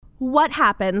What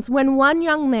happens when one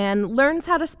young man learns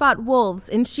how to spot wolves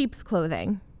in sheep's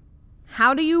clothing?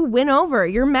 How do you win over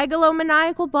your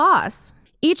megalomaniacal boss?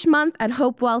 Each month at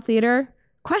Hopewell Theater,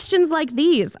 questions like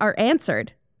these are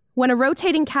answered when a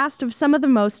rotating cast of some of the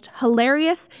most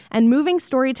hilarious and moving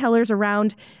storytellers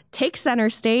around take center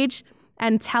stage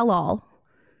and tell all.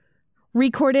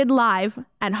 Recorded live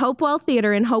at Hopewell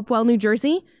Theater in Hopewell, New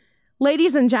Jersey,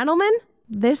 ladies and gentlemen,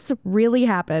 this really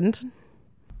happened.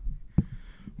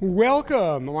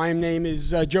 Welcome. My name is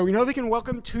Joey Novick, and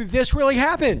welcome to This Really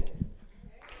Happened.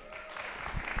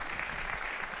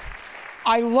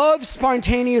 I love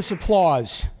spontaneous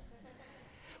applause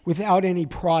without any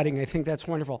prodding. I think that's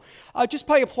wonderful. Just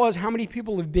by applause, how many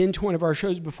people have been to one of our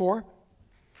shows before?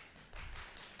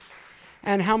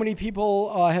 And how many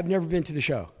people have never been to the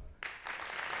show?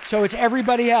 So it's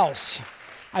everybody else.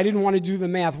 I didn't want to do the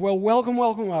math. Well,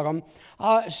 welcome.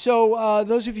 So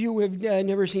those of you who have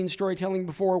never seen storytelling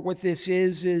before, what this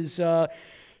is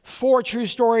 4 true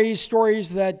stories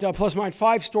that, plus mine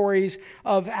 5 stories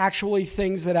of actually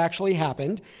things that actually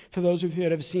happened. For those of you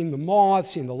that have seen The Moth,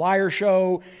 seen The Liar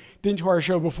Show, been to our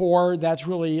show before, that's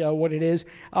really what it is.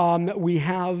 We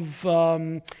have,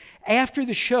 after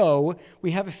the show,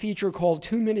 we have a feature called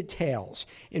 2-Minute Tales,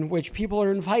 in which people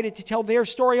are invited to tell their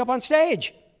story up on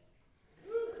stage.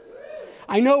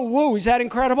 I know, woo, is that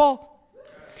incredible?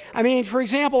 I mean, for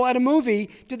example, at a movie,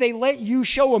 do they let you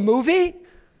show a movie?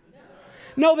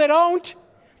 No, they don't.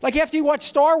 Like after you watch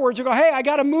Star Wars, you go, hey, I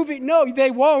got a movie. No,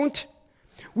 they won't.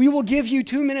 We will give you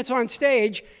 2 minutes on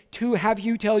stage to have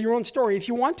you tell your own story if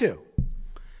you want to,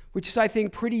 which is, I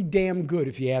think, pretty damn good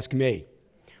if you ask me,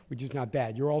 which is not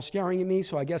bad. You're all staring at me,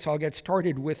 so I guess I'll get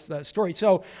started with the story.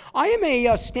 So I am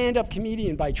a stand-up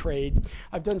comedian by trade.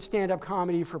 I've done stand-up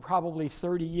comedy for probably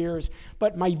 30 years,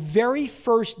 but my very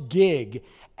first gig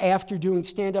after doing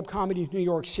stand-up comedy in New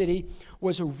York City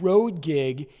was a road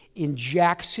gig in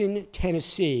Jackson,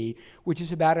 Tennessee, which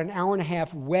is about an hour and a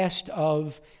half west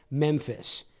of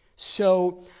Memphis.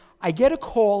 So I get a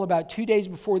call about 2 days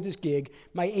before this gig.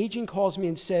 My agent calls me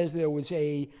and says there was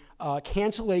a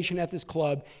cancellation at this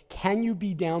club. Can you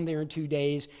be down there in 2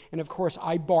 days? And of course,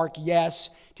 I bark yes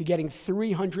to getting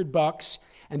 $300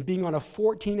 and being on a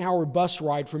 14-hour bus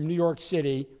ride from New York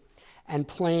City and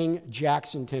playing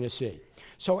Jackson, Tennessee.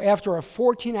 So after a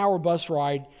 14-hour bus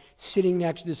ride, sitting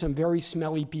next to some very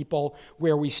smelly people,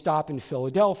 where we stop in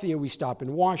Philadelphia, we stop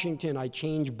in Washington, I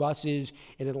change buses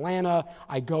in Atlanta,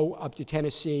 I go up to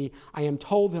Tennessee, I am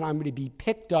told that I'm going to be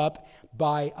picked up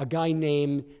by a guy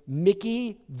named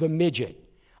Mickey the Midget.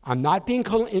 I'm not being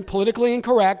politically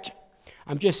incorrect.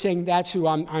 I'm just saying that's who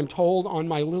I'm told on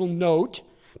my little note,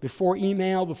 before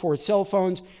email, before cell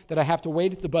phones, that I have to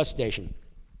wait at the bus station.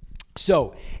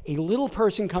 So a little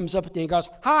person comes up to me and goes,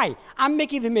 hi, I'm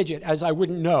Mickey the Midget, as I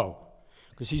wouldn't know,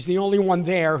 because he's the only one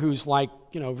there who's like,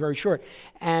 very short.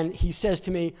 And he says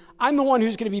to me, I'm the one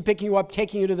who's going to be picking you up,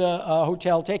 taking you to the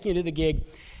hotel, taking you to the gig.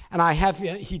 And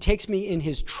he takes me in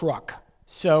his truck.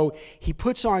 So he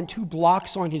puts on 2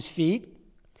 blocks on his feet,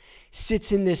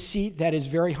 sits in this seat that is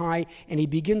very high, and he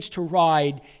begins to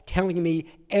ride, telling me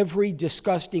every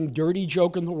disgusting, dirty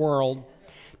joke in the world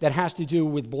that has to do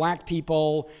with black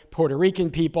people, Puerto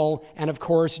Rican people, and of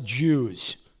course,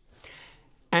 Jews.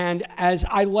 And as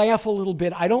I laugh a little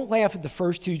bit, I don't laugh at the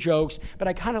first 2 jokes, but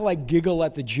I kind of like giggle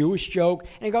at the Jewish joke.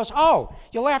 And he goes, oh,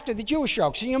 you laughed at the Jewish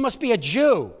joke, so you must be a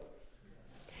Jew.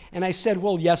 And I said,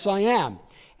 well, yes, I am.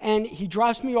 And he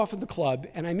drops me off at the club,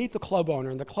 and I meet the club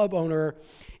owner, and the club owner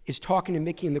is talking to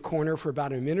Mickey in the corner for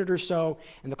about a minute or so,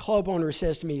 and the club owner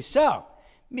says to me, so,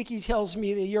 Mickey tells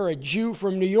me that you're a Jew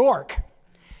from New York.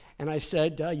 And I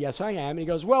said, yes, I am. And he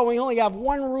goes, well, we only have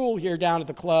one rule here down at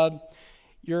the club.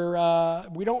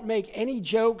 We don't make any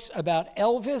jokes about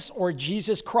Elvis or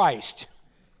Jesus Christ.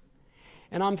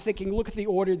 And I'm thinking, look at the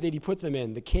order that he put them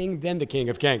in. The king, then the King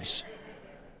of Kings.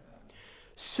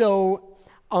 So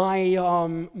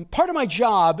part of my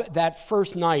job that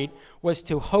first night was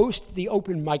to host the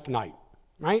open mic night.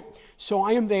 Right? So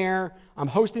I am there, I'm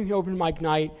hosting the open mic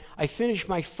night, I finish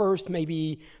my first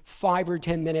maybe 5 or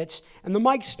 10 minutes, and the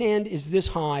mic stand is this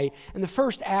high, and the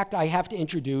first act I have to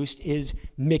introduce is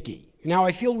Mickey. Now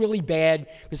I feel really bad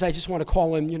because I just want to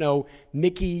call him,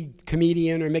 Mickey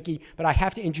comedian or Mickey, but I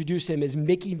have to introduce him as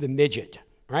Mickey the Midget,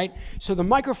 right? So the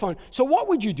microphone, so what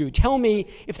would you do? Tell me,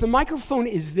 if the microphone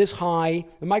is this high,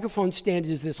 the microphone stand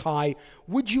is this high,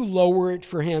 would you lower it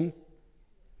for him?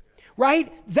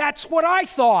 Right? That's what I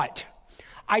thought.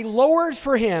 I lowered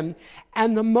for him,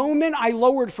 and the moment I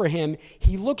lowered for him,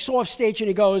 he looks off stage and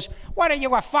he goes, what are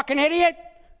you, a fucking idiot?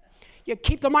 You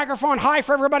keep the microphone high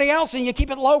for everybody else and you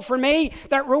keep it low for me?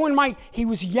 That ruined my... He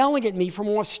was yelling at me from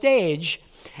off stage,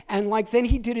 And then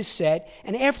he did his set,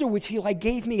 and afterwards he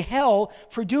gave me hell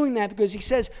for doing that, because he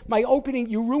says,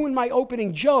 you ruined my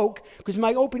opening joke, because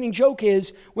my opening joke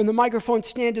is when the microphone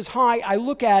stand is high, I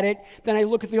look at it, then I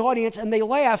look at the audience and they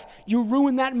laugh. You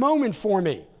ruined that moment for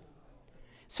me.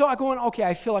 So I go on, okay,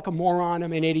 I feel like a moron,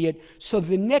 I'm an idiot. So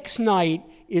the next night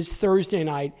is Thursday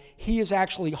night. He is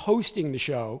actually hosting the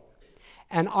show.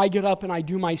 And I get up and I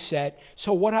do my set.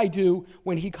 So what I do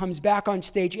when he comes back on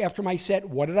stage after my set,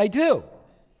 what did I do?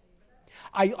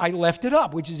 I left it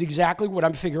up, which is exactly what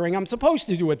I'm figuring I'm supposed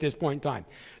to do at this point in time.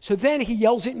 So then he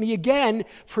yells at me again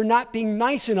for not being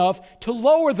nice enough to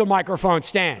lower the microphone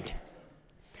stand.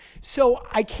 So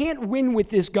I can't win with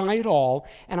this guy at all,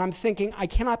 and I'm thinking, I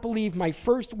cannot believe my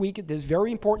first week at this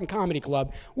very important comedy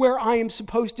club, where I want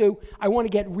to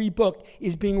get rebooked,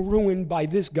 is being ruined by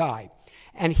this guy.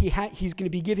 And he's going to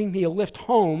be giving me a lift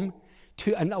home,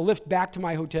 a lift back to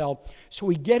my hotel. So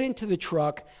we get into the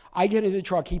truck. I get into the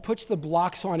truck. He puts the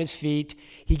blocks on his feet.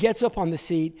 He gets up on the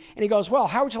seat, and he goes, well,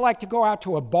 how would you like to go out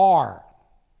to a bar?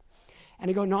 And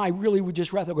I go, no, I really would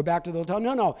just rather go back to the hotel.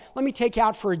 No, let me take you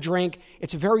out for a drink.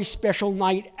 It's a very special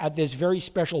night at this very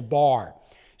special bar.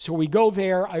 So we go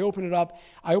there. I open it up.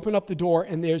 I open up the door,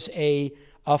 and there's a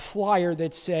flyer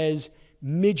that says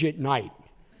midget night.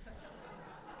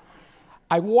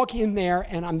 I walk in there,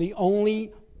 and I'm the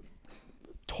only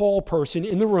tall person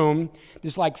in the room.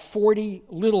 There's 40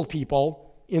 little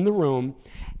people in the room,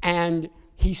 and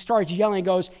he starts yelling and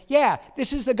goes, yeah,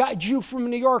 this is the guy, Jew from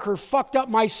New York, who fucked up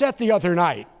my set the other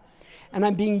night. And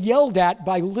I'm being yelled at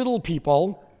by little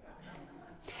people.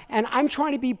 And I'm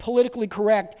trying to be politically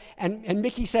correct. And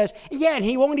Mickey says, yeah, and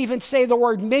he won't even say the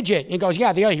word midget. And he goes,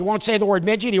 yeah, he won't say the word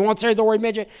midget. He won't say the word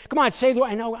midget. Come on, say the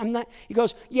word. I know, I'm not. He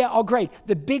goes, yeah, oh, great.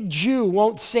 The big Jew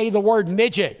won't say the word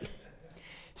midget.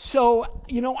 So,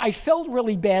 I felt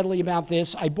really badly about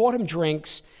this. I bought him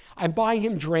drinks. I'm buying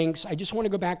him drinks. I just want to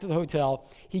go back to the hotel.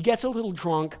 He gets a little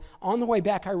drunk. On the way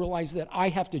back, I realize that I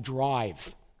have to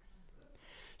drive.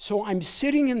 So I'm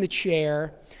sitting in the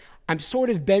chair. I'm sort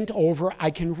of bent over.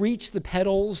 I can reach the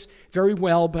pedals very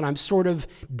well, but I'm sort of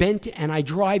bent, and I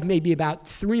drive maybe about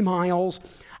 3 miles.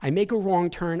 I make a wrong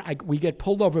turn. We get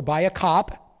pulled over by a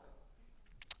cop.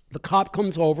 The cop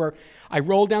comes over. I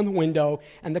roll down the window,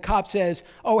 and the cop says,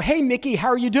 oh, hey, Mickey, how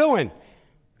are you doing?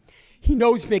 He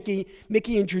knows Mickey.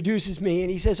 Mickey introduces me,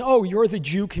 and he says, oh, you're the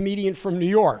Jew comedian from New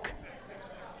York.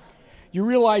 You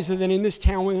realize that in this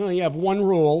town we only have one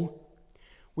rule.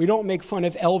 We don't make fun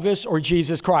of Elvis or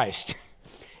Jesus Christ.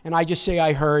 And I just say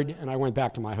I heard, and I went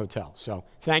back to my hotel. So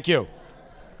thank you.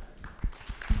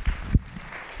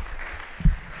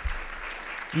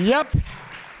 Yep.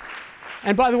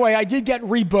 And by the way, I did get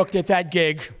rebooked at that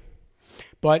gig.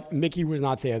 But Mickey was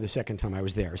not there the second time I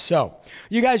was there. So,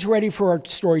 you guys ready for our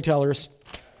storytellers?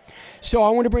 So I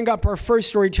want to bring up our first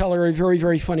storyteller, a very,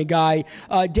 very funny guy.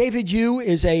 David Yu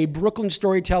is a Brooklyn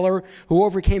storyteller who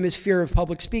overcame his fear of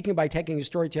public speaking by taking a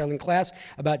storytelling class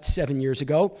about 7 years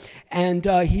ago. And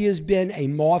he has been a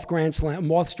Moth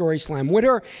Story Slam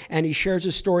winner, and he shares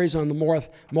his stories on the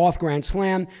Moth Grand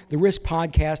Slam, the Risk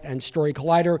Podcast, and Story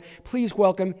Collider. Please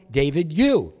welcome David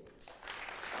Yu.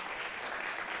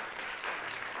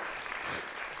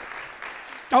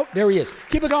 Oh, there he is.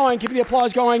 Keep it going. Keep the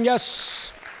applause going.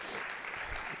 Yes.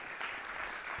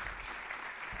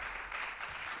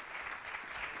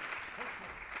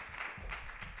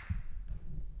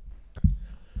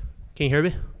 Can you hear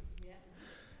me?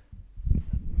 Yeah.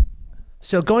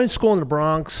 So going to school in the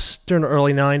Bronx during the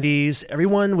early 90s,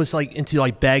 everyone was into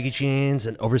baggy jeans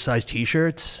and oversized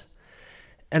t-shirts.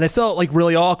 And I felt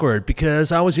really awkward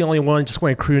because I was the only one just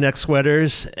wearing crew neck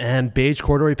sweaters and beige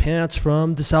corduroy pants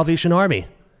from the Salvation Army.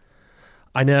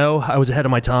 I know I was ahead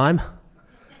of my time,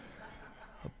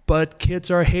 but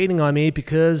kids are hating on me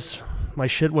because my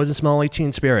shit wasn't smelling like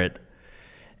Teen Spirit.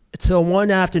 Until one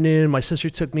afternoon, my sister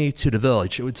took me to the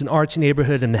Village. It was an artsy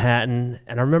neighborhood in Manhattan,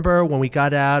 and I remember when we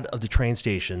got out of the train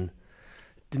station,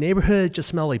 the neighborhood just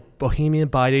smelled like Bohemian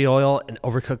body oil and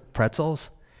overcooked pretzels,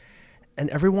 and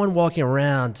everyone walking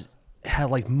around had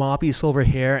moppy silver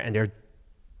hair and their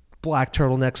black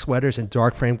turtleneck sweaters and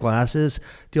dark frame glasses.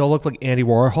 They all looked like Andy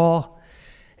Warhol.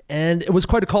 And it was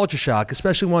quite a culture shock,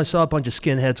 especially when I saw a bunch of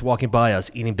skinheads walking by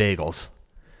us eating bagels.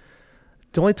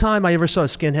 The only time I ever saw a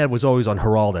skinhead was always on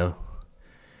Geraldo.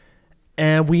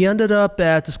 And we ended up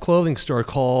at this clothing store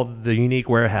called The Unique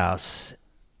Warehouse.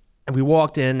 And we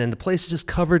walked in, and the place is just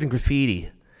covered in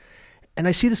graffiti. And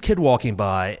I see this kid walking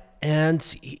by, and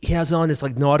he has on this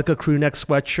Nautica crew neck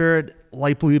sweatshirt,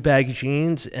 light blue baggy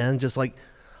jeans, and just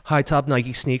high top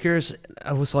Nike sneakers.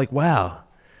 I was like, wow.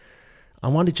 I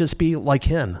want to just be like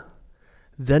him.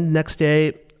 Then next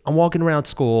day, I'm walking around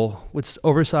school with this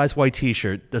oversized white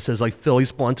t-shirt that says like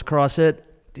Phillies Blunt across it,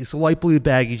 these light blue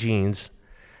baggy jeans,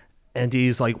 and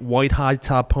these like white high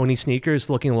top pony sneakers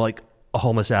looking like a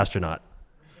homeless astronaut.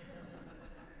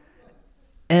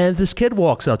 And this kid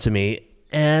walks up to me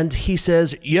and he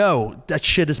says, "Yo, that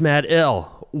shit is mad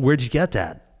ill. Where'd you get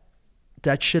that?"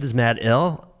 That shit is mad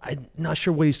ill? I'm not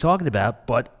sure what he's talking about,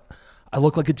 but I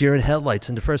look like a deer in headlights,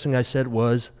 and the first thing I said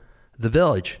was, "The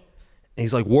Village." And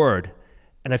he's like, "Word."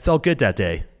 And I felt good that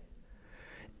day.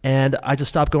 And I just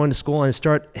stopped going to school and I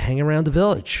start hanging around the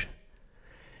Village.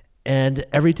 And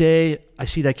every day I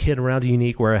see that kid around a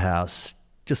Unique Warehouse,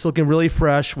 just looking really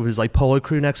fresh with his like polo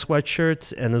crew neck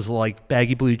sweatshirts and his like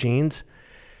baggy blue jeans.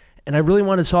 And I really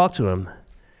want to talk to him.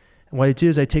 And what I do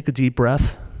is I take a deep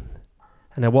breath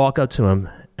and I walk up to him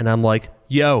and I'm like,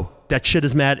 "Yo, that shit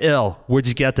is mad ill. Where'd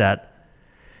you get that?"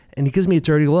 And he gives me a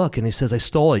dirty look and he says, "I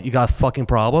stole it. You got a fucking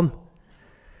problem?"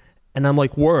 And I'm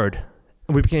like, "Word."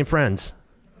 And we became friends.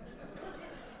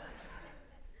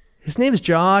 His name is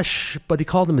Josh, but he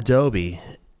called him Adobe.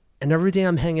 And every day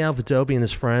I'm hanging out with Adobe and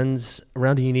his friends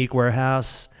around a Unique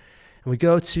Warehouse. And we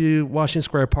go to Washington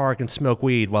Square Park and smoke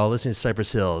weed while listening to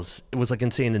Cypress Hills. It was like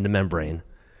insane in the membrane.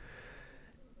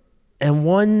 And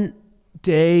one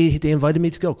day they invited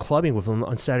me to go clubbing with them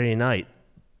on Saturday night.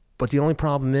 But the only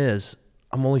problem is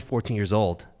I'm only 14 years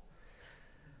old.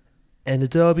 And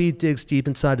Adobe digs deep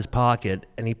inside his pocket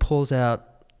and he pulls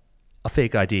out a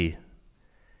fake ID.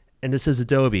 And it says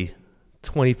Adobe,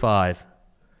 25,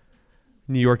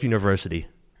 New York University.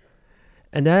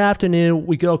 And that afternoon,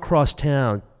 we go across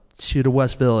town to the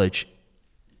West Village.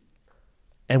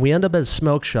 And we end up at a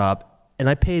smoke shop, and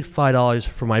I paid $5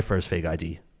 for my first fake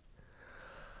ID.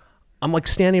 I'm like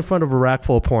standing in front of a rack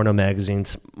full of porno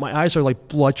magazines. My eyes are like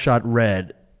bloodshot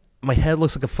red. My head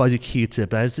looks like a fuzzy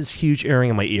Q-tip, and I have this huge earring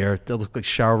in my ear that looks like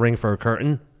shower ring for a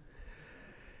curtain.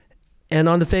 And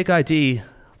on the fake ID,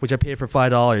 which I paid for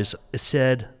 $5, it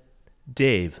said,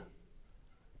 "Dave,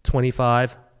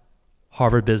 25,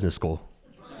 Harvard Business School."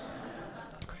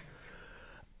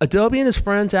 Adobe and his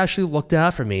friends actually looked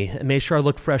out for me and made sure I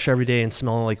looked fresh every day and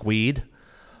smelling like weed.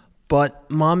 But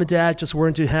Mom and Dad just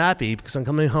weren't too happy because I'm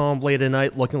coming home late at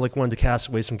night looking like one of the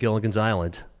castaways from Gilligan's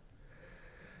Island.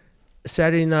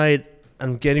 Saturday night,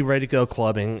 I'm getting ready to go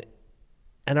clubbing,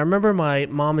 and I remember my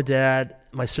mom and dad,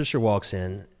 my sister walks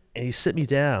in, and he sit me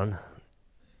down,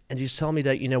 and he's telling me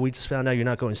that, we just found out you're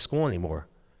not going to school anymore.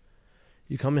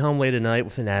 You're coming home late at night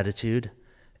with an attitude,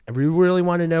 and we really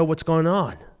want to know what's going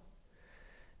on.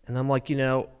 And I'm like,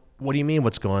 what do you mean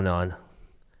what's going on?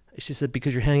 She said,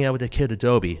 because you're hanging out with that kid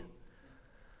Adobe.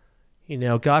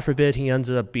 God forbid he ends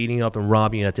up beating up and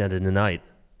robbing you at the end of the night.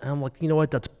 And I'm like, you know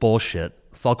what, that's bullshit.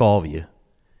 Fuck all of you.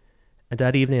 And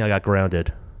that evening I got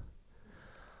grounded.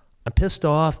 I'm pissed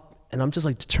off, and I'm just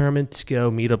like determined to go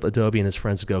meet up Adobe and his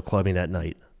friends to go clubbing that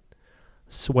night.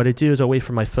 So what I do is I wait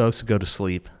for my folks to go to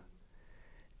sleep.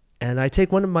 And I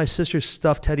take one of my sister's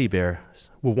stuffed teddy bears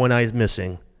with one eye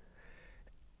missing,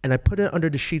 and I put it under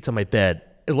the sheets on my bed.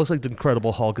 It looks like the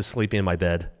Incredible Hulk is sleeping in my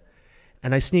bed.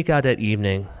 And I sneak out that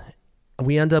evening, and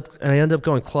I end up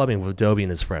going clubbing with Adobe and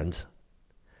his friends.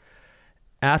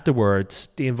 Afterwards,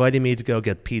 they invited me to go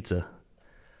get pizza.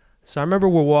 So I remember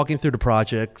we're walking through the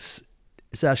projects.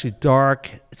 It's actually dark,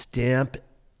 it's damp,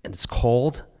 and it's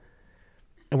cold.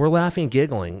 And we're laughing and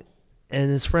giggling,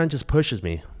 and his friend just pushes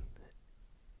me.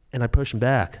 And I push him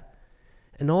back.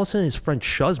 And all of a sudden, his friend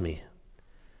shoves me.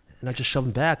 And I just shove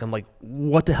him back. I'm like,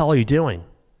 what the hell are you doing?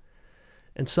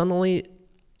 And suddenly,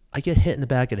 I get hit in the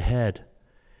back of the head.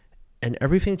 And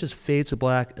everything just fades to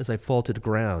black as I fall to the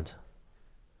ground.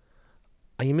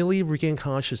 I immediately regain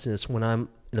consciousness when I'm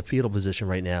in a fetal position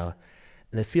right now.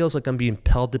 And it feels like I'm being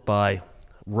pelted by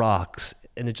rocks.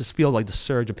 And it just feels like the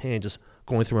surge of pain just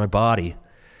going through my body.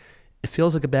 It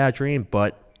feels like a bad dream,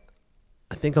 but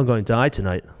I think I'm going to die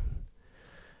tonight.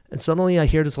 And suddenly I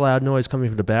hear this loud noise coming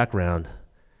from the background.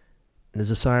 And there's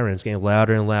a siren. It's getting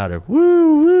louder and louder.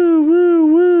 Woo, woo,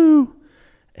 woo, woo.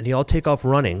 And they all take off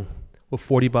running with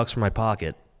 $40 from my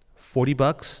pocket.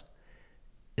 $40?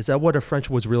 Is that what a French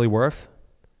was really worth?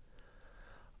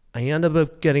 I end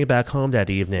up getting back home that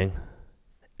evening.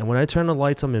 And when I turn the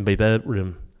lights on in my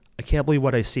bedroom, I can't believe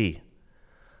what I see.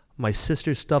 My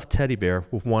sister's stuffed teddy bear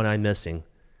with one eye missing,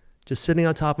 just sitting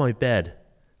on top of my bed,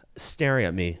 staring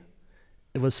at me.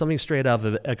 It was something straight out of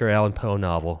an Edgar Allan Poe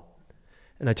novel.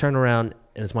 And I turn around,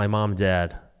 and it's my mom and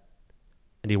dad.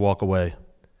 And they walk away.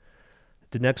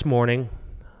 The next morning,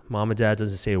 Mom and Dad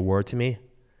doesn't say a word to me.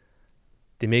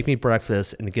 They make me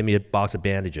breakfast, and they give me a box of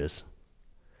bandages.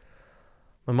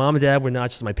 My mom and dad were not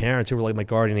just my parents, who were like my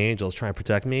guardian angels trying to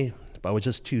protect me, but I was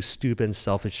just too stupid and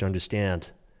selfish to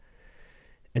understand.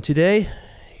 And today,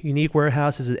 Unique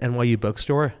Warehouse is an NYU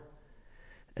bookstore,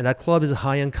 and that club is a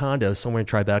high-end condo somewhere in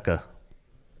Tribeca.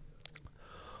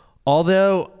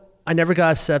 Although I never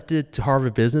got accepted to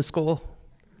Harvard Business School,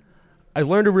 I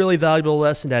learned a really valuable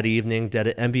lesson that evening that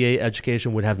an MBA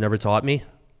education would have never taught me.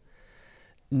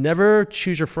 Never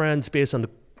choose your friends based on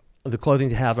the clothing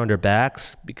they have on their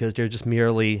backs, because they're just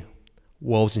merely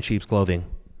wolves in sheep's clothing.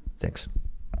 Thanks.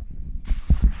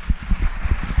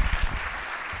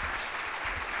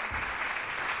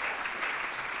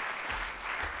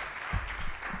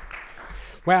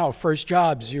 Wow, first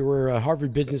jobs. You were a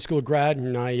Harvard Business School grad,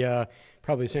 and I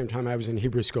probably the same time I was in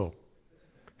Hebrew school.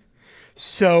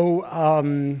 So,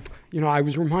 I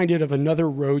was reminded of another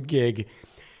road gig.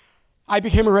 I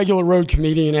became a regular road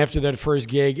comedian after that first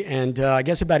gig, and I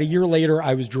guess about a year later,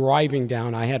 I was driving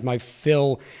down. I had my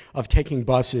fill of taking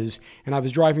buses, and I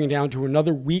was driving down to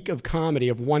another week of comedy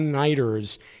of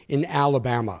one-nighters in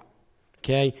Alabama.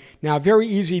 Okay. Now, very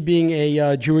easy being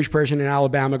a Jewish person in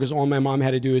Alabama, because all my mom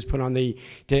had to do is put on it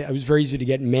was very easy to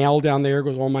get mail down there,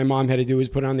 because all my mom had to do was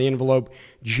put on the envelope,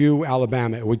 Jew,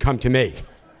 Alabama. It would come to me,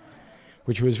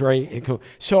 which was very cool.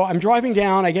 So I'm driving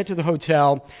down, I get to the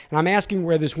hotel, and I'm asking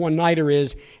where this one-nighter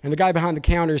is, and the guy behind the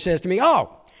counter says to me,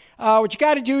 what you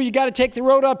got to do, you got to take the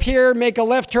road up here, make a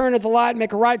left turn at the lot,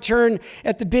 make a right turn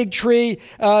at the big tree.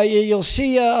 You'll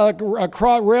see a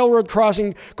railroad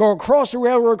crossing, go across the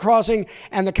railroad crossing,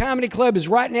 and the comedy club is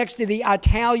right next to the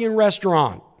Italian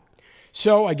restaurant.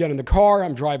 So I get in the car,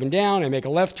 I'm driving down, I make a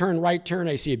left turn, right turn,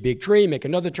 I see a big tree, make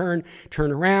another turn,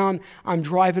 turn around. I'm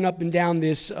driving up and down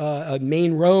this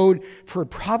main road for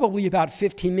probably about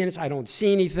 15 minutes. I don't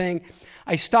see anything.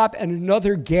 I stop at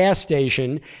another gas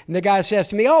station, and the guy says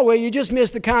to me, you just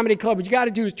missed the comedy club. What you got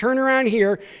to do is turn around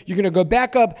here. You're going to go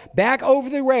back over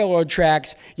the railroad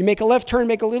tracks. You make a left turn,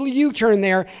 make a little U-turn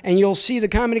there, and you'll see the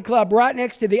comedy club right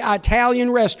next to the Italian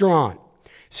restaurant.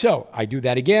 So I do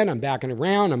that again. I'm backing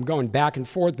around. I'm going back and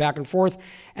forth.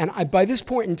 And by this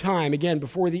point in time, again,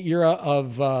 before the era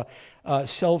of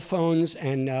cell phones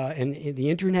and the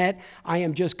internet, I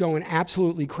am just going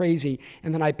absolutely crazy.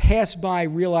 And then I pass by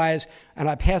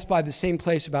the same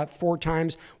place about 4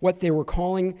 times. What they were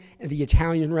calling the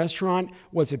Italian restaurant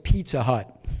was a Pizza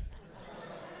Hut.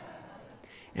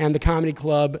 And the comedy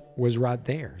club was right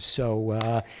there.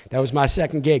 So that was my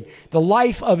second gig. The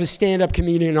life of a stand-up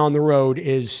comedian on the road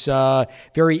is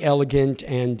very elegant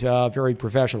and very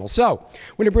professional. So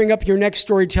I'm going to bring up your next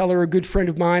storyteller, a good friend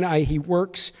of mine. He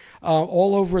works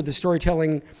all over the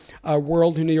storytelling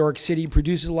world in New York City,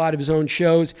 produces a lot of his own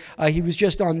shows. He was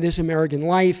just on This American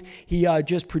Life. He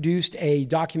just produced a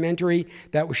documentary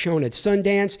that was shown at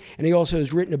Sundance, and he also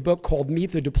has written a book called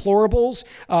Meet the Deplorables.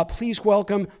 Please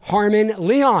welcome Harmon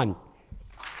Leon. Hey,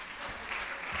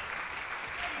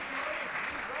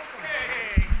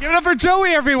 give it up for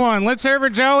Joey, everyone. Let's hear it for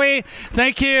Joey.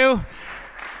 Thank you.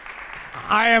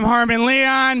 I am Harmon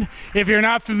Leon. If you're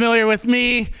not familiar with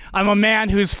me, I'm a man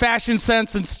whose fashion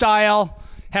sense and style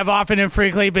have often and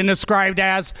frequently been described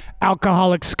as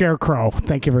alcoholic scarecrow.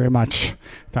 Thank you very much.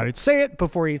 Thought I'd say it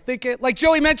before you think it. Like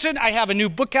Joey mentioned, I have a new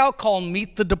book out called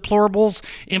Meet the Deplorables,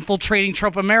 Infiltrating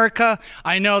Trump America.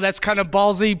 I know that's kind of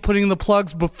ballsy, putting the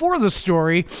plugs before the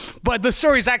story, but the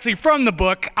story is actually from the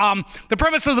book. The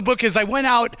premise of the book is I went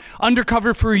out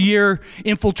undercover for a year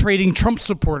infiltrating Trump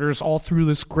supporters all through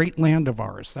this great land of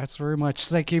ours.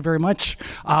 Thank you very much.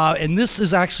 And this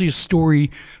is actually a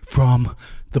story from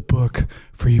the book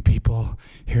for you people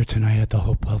here tonight at the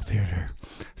Hopewell Theater.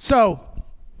 So,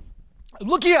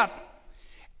 looking up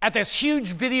at this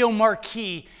huge video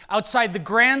marquee outside the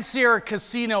Grand Sierra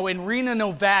Casino in Reno,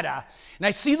 Nevada, and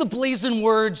I see the blazing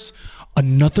words,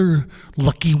 "Another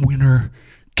lucky winner,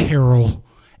 Carol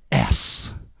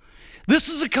S." This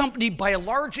is accompanied by a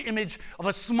large image of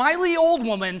a smiley old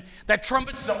woman that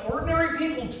trumpets to ordinary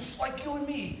people just like you and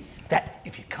me that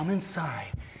if you come inside,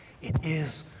 it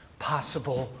is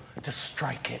possible to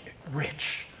strike it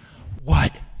rich.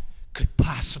 What could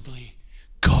possibly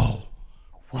go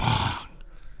wrong?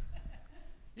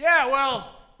 Yeah,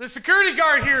 well, the security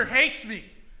guard here hates me,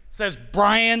 says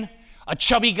Brian, a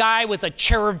chubby guy with a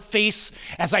cherub face,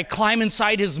 as I climb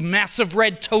inside his massive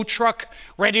red tow truck,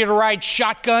 ready to ride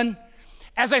shotgun.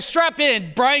 As I strap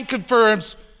in, Brian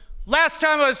confirms, last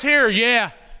time I was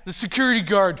here, the security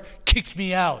guard kicked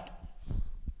me out.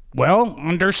 Well,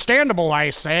 understandable, I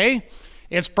say.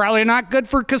 It's probably not good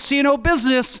for casino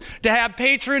business to have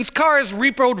patrons' cars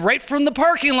repoed right from the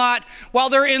parking lot while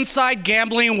they're inside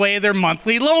gambling away their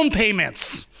monthly loan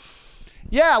payments.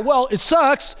 Yeah, well, it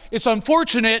sucks. It's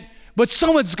unfortunate, but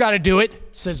someone's got to do it,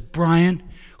 says Brian,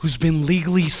 who's been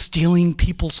legally stealing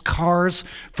people's cars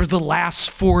for the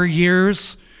last 4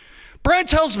 years. Brian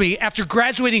tells me after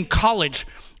graduating college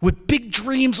with big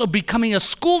dreams of becoming a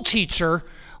school teacher,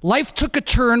 life took a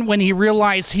turn when he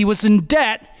realized he was in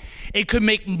debt and could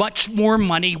make much more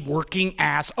money working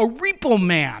as a repo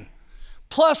man.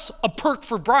 Plus, a perk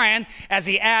for Brian, as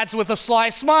he adds with a sly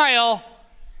smile,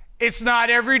 it's not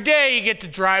every day you get to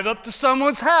drive up to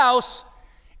someone's house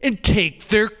and take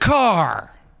their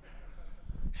car.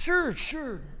 Sure,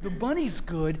 the money's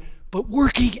good, but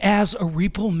working as a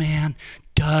repo man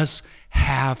does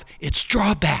have its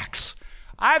drawbacks.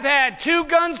 I've had 2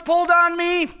 guns pulled on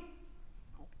me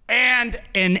and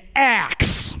an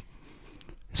axe,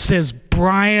 says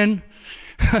Brian.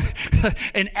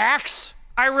 An axe,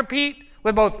 I repeat,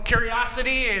 with both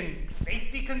curiosity and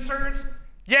safety concerns?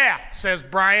 Yeah, says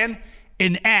Brian,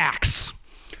 an axe.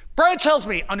 Brian tells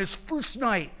me on his first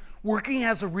night working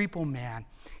as a repo man,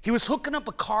 he was hooking up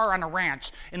a car on a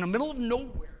ranch in the middle of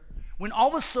nowhere when all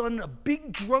of a sudden a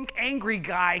big drunk angry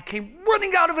guy came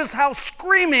running out of his house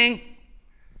screaming,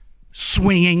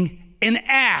 swinging an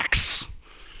axe.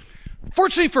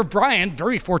 Fortunately for Brian,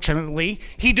 very fortunately,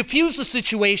 he diffused the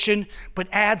situation but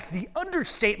adds the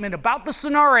understatement about the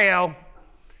scenario: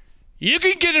 you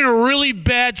can get in a really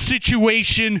bad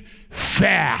situation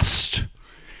fast.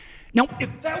 Now,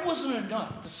 if that wasn't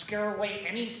enough to scare away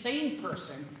any sane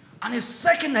person, on his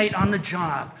second night on the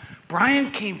job,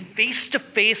 Brian came face to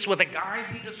face with a guy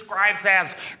he describes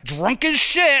as drunk as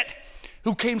shit,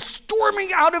 who came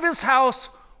storming out of his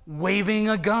house waving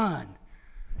a gun.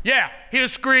 Yeah, he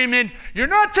was screaming, "You're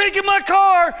not taking my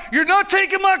car! You're not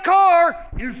taking my car!"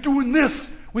 He was doing this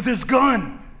with his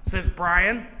gun, says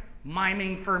Brian,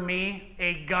 miming for me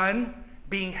a gun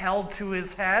being held to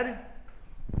his head.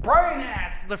 Brian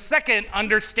adds the second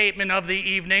understatement of the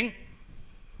evening: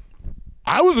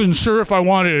 I wasn't sure if I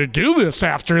wanted to do this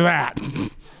after that.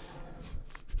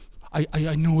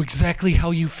 I know exactly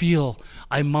how you feel,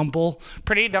 I mumble,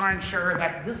 pretty darn sure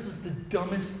that this is the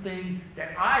dumbest thing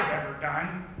that I've ever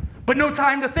done. But no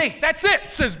time to think. That's it,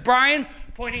 says Brian,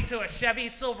 pointing to a Chevy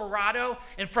Silverado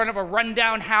in front of a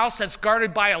rundown house that's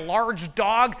guarded by a large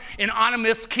dog and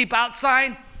ominous keep out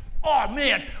sign. Oh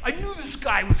man, I knew this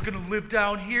guy was gonna live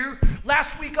down here.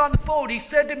 Last week on the phone, he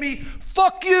said to me,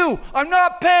 "Fuck you, I'm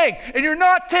not paying, and you're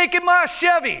not taking my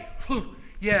Chevy."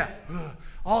 Yeah,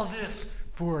 all this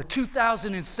for a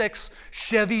 2006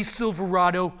 Chevy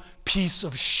Silverado piece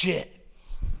of shit.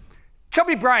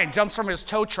 Chubby Brian jumps from his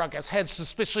tow truck as heads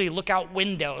suspiciously look out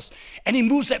windows, and he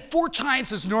moves at 4 times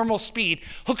his normal speed,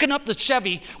 hooking up the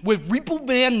Chevy with Repo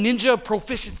Man Ninja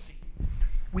proficiency.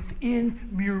 Within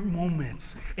mere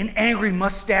moments, an angry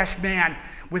mustache man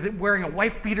wearing a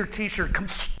wife-beater t-shirt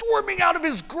comes storming out of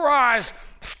his garage,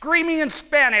 screaming in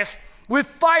Spanish with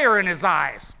fire in his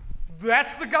eyes.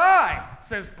 That's the guy,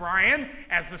 says Brian,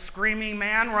 as the screaming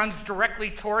man runs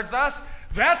directly towards us.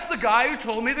 That's the guy who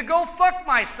told me to go fuck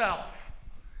myself.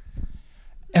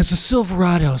 As the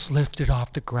Silverado's lifted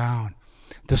off the ground,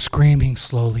 the screaming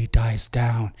slowly dies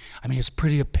down. It's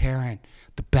pretty apparent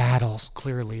the battle's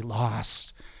clearly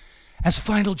lost. As a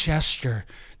final gesture,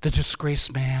 the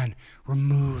disgraced man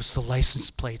removes the license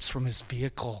plates from his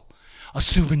vehicle, a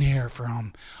souvenir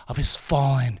of his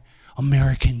fallen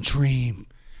American dream.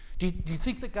 Do you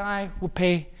think the guy will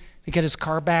pay to get his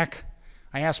car back?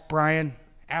 I asked Brian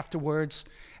afterwards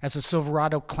as the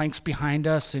Silverado clanks behind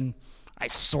us, and I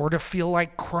sort of feel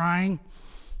like crying.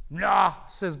 Nah,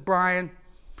 says Brian,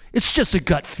 it's just a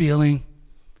gut feeling.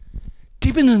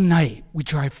 Deep into the night, we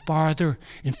drive farther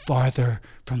and farther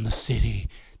from the city,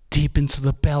 deep into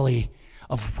the belly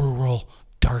of rural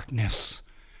darkness.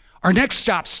 Our next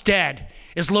stop, Stead,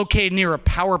 is located near a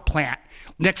power plant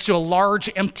next to a large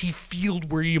empty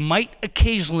field where you might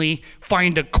occasionally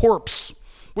find a corpse.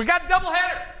 We got a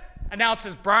doubleheader,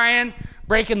 announces Brian,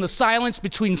 breaking the silence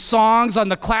between songs on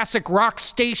the classic rock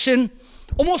station.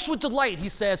 Almost with delight, he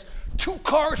says, 2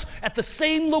 cars at the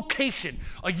same location,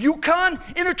 a Yukon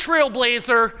and a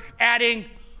Trailblazer, adding,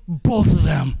 both of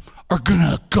them are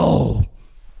gonna go.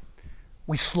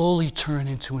 We slowly turn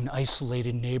into an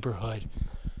isolated neighborhood.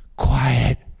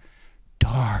 Quiet,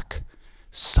 dark,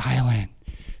 silent,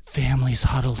 families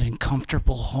huddled in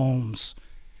comfortable homes.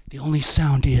 The only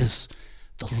sound is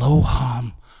the low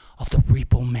hum of the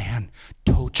Repo Man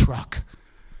tow truck.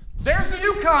 There's the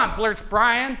Yukon, blurts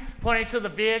Brian, pointing to the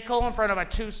vehicle in front of a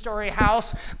 2-story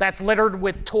house that's littered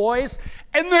with toys.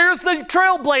 And there's the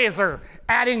Trailblazer,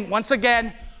 adding once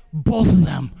again, both of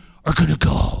them are gonna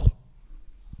go.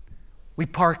 We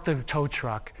park the tow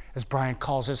truck as Brian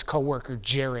calls his coworker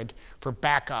Jared for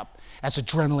backup, as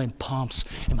adrenaline pumps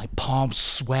and my palms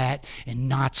sweat and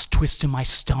knots twist in my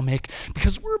stomach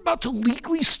because we're about to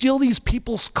legally steal these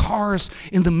people's cars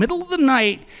in the middle of the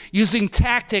night using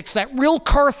tactics that real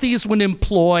car thieves would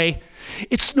employ.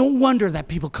 It's no wonder that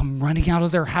people come running out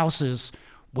of their houses,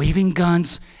 waving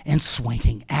guns and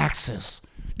swinging axes.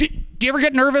 Do you ever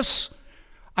get nervous?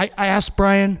 I asked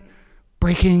Brian,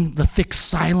 breaking the thick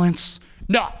silence.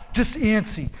 No, just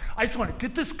antsy. I just want to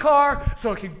get this car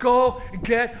so I can go and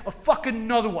get a fucking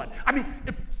another one. I mean,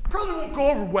 it probably won't go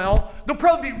over well. They'll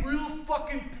probably be real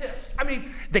fucking pissed. I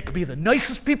mean, they could be the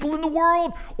nicest people in the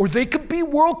world, or they could be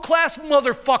world-class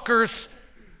motherfuckers.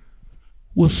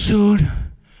 We'll soon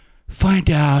find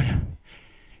out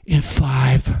in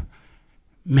 5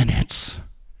 minutes.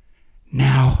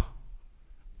 Now,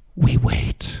 we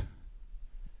wait.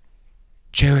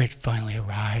 Jared finally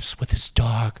arrives with his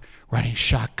dog riding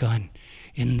shotgun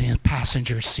in the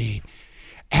passenger seat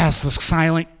as the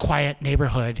silent, quiet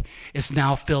neighborhood is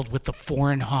now filled with the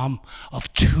foreign hum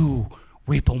of 2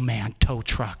 Repo Man tow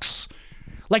trucks.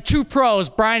 Like 2 pros,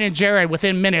 Brian and Jared,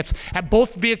 within minutes, have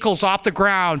both vehicles off the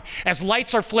ground as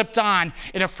lights are flipped on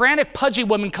and a frantic, pudgy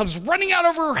woman comes running out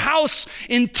of her house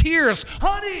in tears.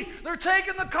 Honey, they're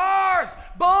taking the cars,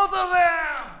 both of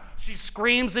them! She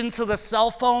screams into the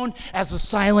cell phone as the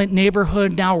silent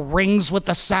neighborhood now rings with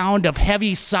the sound of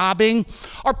heavy sobbing.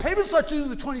 Our payment's not due to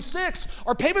the 26th.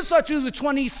 Our payment's not due to the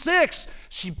 26th.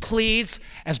 She pleads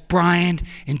as Brian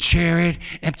and Jared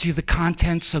empty the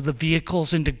contents of the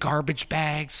vehicles into garbage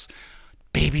bags,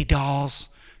 baby dolls,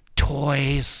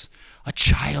 toys, a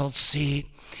child's seat,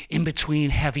 in between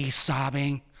heavy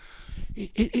sobbing.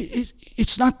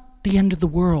 It's not the end of the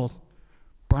world,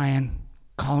 Brian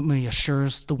calmly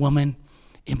assures the woman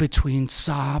in between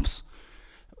sobs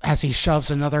as he shoves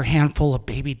another handful of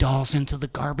baby dolls into the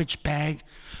garbage bag.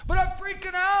 But I'm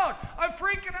freaking out,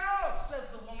 says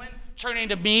the woman, turning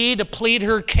to me to plead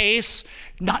her case.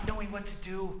 Not knowing what to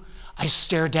do, I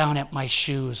stare down at my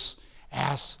shoes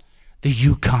as the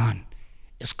Yukon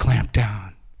is clamped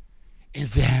down. And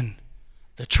then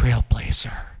the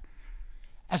Trailblazer.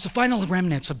 As the final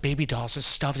remnants of baby dolls is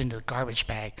stuffed into the garbage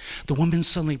bag, the woman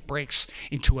suddenly breaks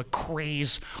into a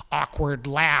crazed, awkward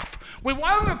laugh. We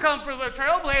want to come for the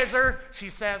Trailblazer, she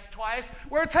says twice.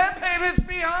 We're 10 payments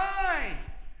behind.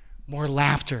 More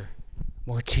laughter,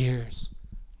 more tears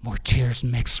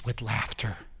mixed with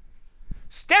laughter.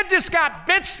 Stead just got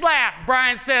bitch slapped,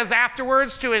 Brian says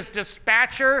afterwards to his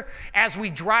dispatcher as we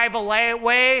drive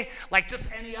away like just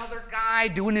any other guy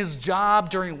doing his job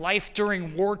during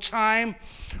wartime.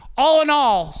 All in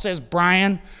all, says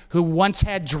Brian, who once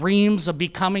had dreams of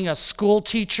becoming a school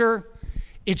teacher,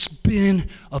 it's been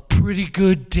a pretty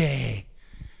good day.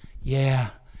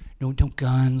 Yeah, no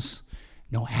guns,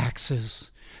 no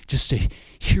axes, just a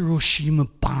Hiroshima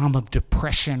bomb of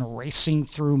depression racing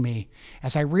through me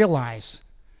as I realize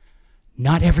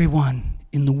not everyone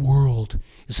in the world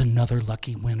is another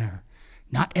lucky winner.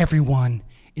 Not everyone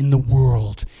in the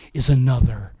world is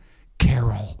another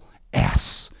Carol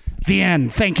S. The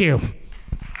end. Thank you.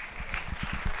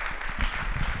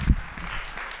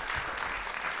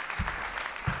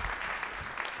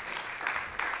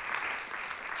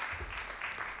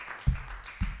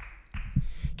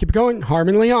 Keep it going.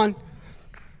 Harmon Leon.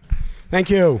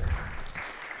 Thank you.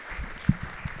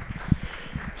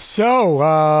 So,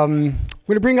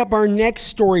 we're going to bring up our next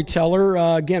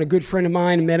storyteller. Again, a good friend of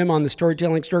mine. I met him on the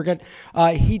storytelling circuit.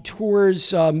 He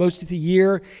tours most of the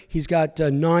year. He's got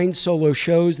 9 solo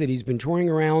shows that he's been touring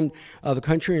around the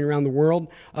country and around the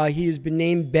world. He has been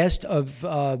named best of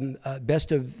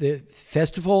the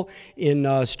festival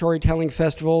in storytelling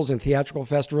festivals and theatrical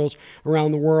festivals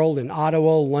around the world in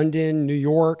Ottawa, London, New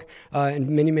York, and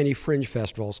many, many fringe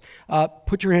festivals.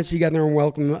 Put your hands together and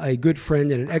welcome a good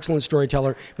friend and an excellent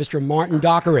storyteller, Mr. Martin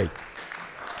Dockery.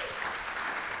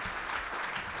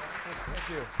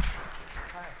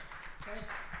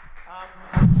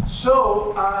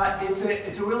 So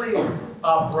it's a really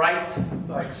bright,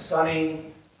 like sunny,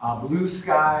 blue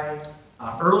sky,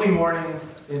 early morning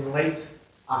in late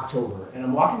October, and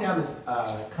I'm walking down this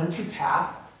country's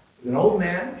path with an old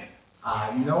man.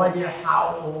 No idea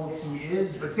how old he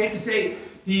is, but safe to say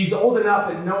he's old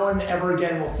enough that no one ever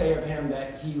again will say of him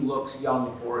that he looks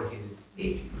young for his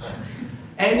age.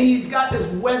 And he's got this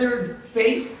weathered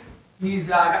face. He's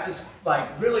got this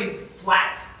like really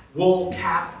flat wool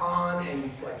cap on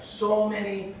and like so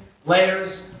many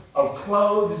layers of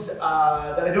clothes that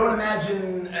I don't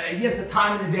imagine he has the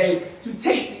time in the day to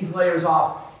take these layers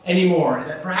off anymore.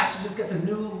 That perhaps he just gets a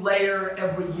new layer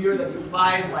every year that he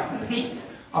applies like paint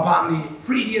upon the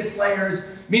previous layers,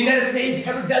 meaning that if his age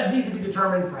ever does need to be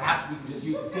determined, perhaps we can just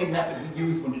use the same method we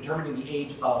use when determining the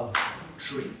age of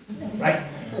trees, right?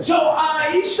 So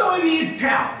he's showing me his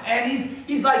town, and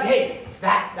he's like, hey,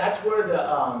 that's where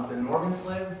the Normans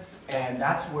live, and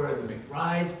that's where the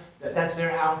McBrides, that's their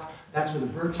house, that's where the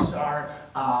Birches are,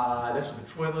 that's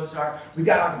where the Troilos are. We've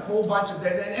got a whole bunch of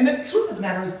there, and the truth of the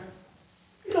matter is,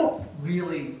 we don't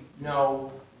really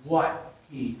know what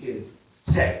he is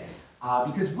saying,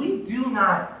 because we do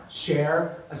not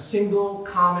share a single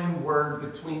common word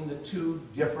between the two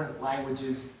different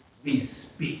languages we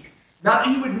speak. Now,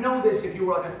 you would know this if you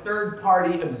were like a third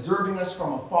party observing us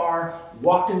from afar,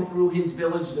 walking through his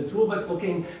village, the two of us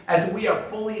looking as we are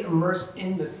fully immersed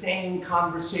in the same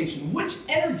conversation, which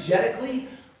energetically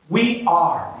we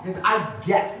are, because I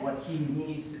get what he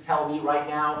needs to tell me right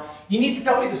now. He needs to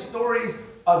tell me the stories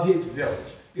of his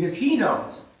village, because he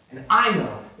knows, and I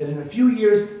know, that in a few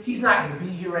years, he's not going to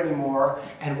be here anymore,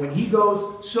 and when he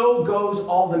goes, so goes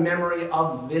all the memory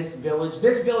of this village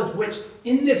which,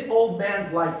 in this old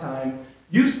man's lifetime,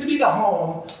 used to be the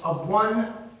home of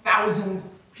 1,000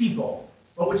 people,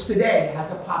 but which today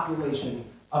has a population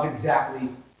of exactly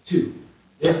 2.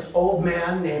 This old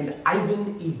man named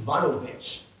Ivan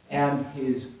Ivanovich and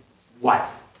his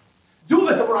wife. 2 of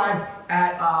us arrived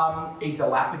at a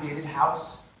dilapidated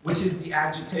house, which is the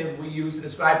adjective we use to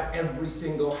describe every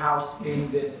single house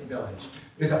in this village.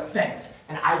 There's a fence,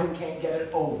 and Ivan can't get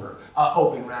it open.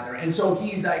 And so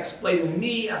he's explaining to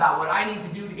me about what I need to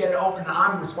do to get it open, and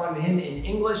I'm responding to him in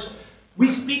English. We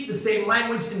speak the same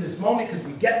language in this moment because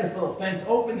we get this little fence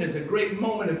open. There's a great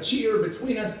moment of cheer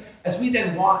between us as we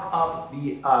then walk up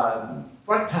the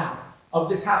front path of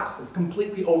this house that's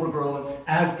completely overgrown,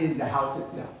 as is the house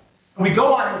itself. And we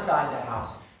go on inside that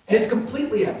house. And it's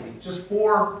completely empty, just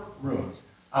 4 rooms.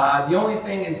 The only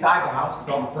thing inside the house,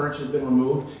 because all the furniture has been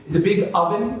removed, is a big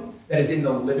oven that is in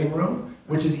the living room,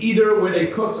 which is either where they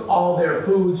cooked all their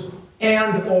foods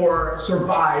and or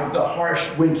survived the harsh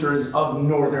winters of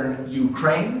northern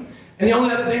Ukraine. And the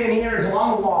only other thing in here is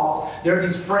along the walls, there are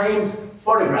these framed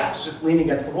photographs just leaning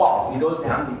against the walls. And he goes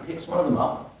down and he picks one of them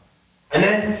up. And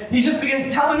then he just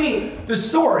begins telling me the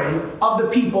story of the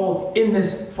people in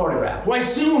this photograph, who I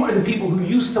assume are the people who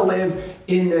used to live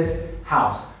in this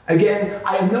house. Again,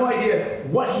 I have no idea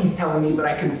what he's telling me, but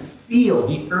I can feel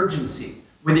the urgency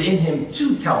within him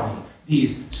to tell me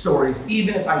these stories,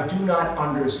 even if I do not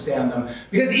understand them.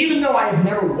 Because even though I have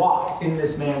never walked in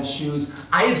this man's shoes,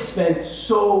 I have spent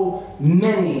so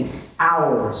many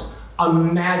hours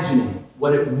imagining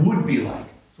what it would be like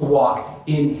to walk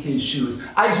in his shoes.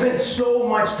 I've spent so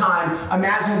much time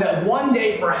imagining that one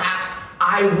day perhaps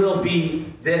I will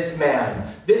be this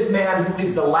man who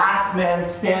is the last man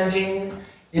standing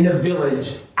in a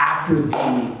village after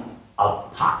the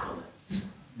apocalypse.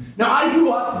 Now, I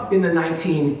grew up in the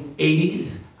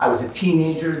 1980s. I was a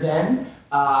teenager then,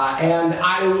 and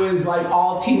I was, like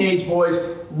all teenage boys,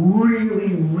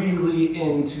 really, really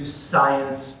into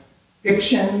science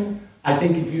fiction. I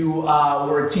think if you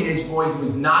were a teenage boy who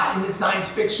was not into science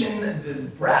fiction,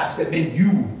 then perhaps that meant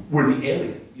you were the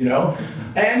alien, you know?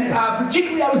 And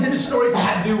particularly I was into stories that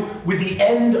had to do with the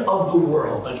end of the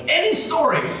world. Like any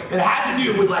story that had to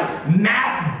do with like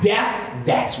mass death,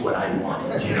 that's what I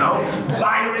wanted, you know?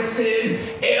 Viruses,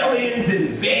 aliens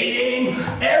invading,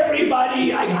 everybody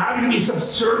having to be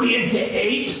subservient to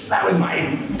apes. That was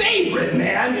my favorite,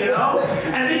 man, you know?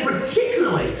 And I think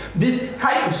particularly this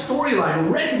type of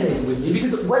storyline resonated with me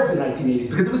because it was the 1980s,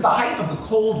 because it was the height of the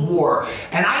Cold War.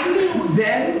 And I knew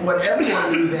then, what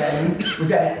everyone knew then, was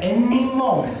that at any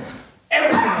moment,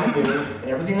 everything I knew and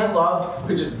everything I loved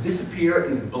could just disappear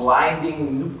in this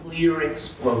blinding nuclear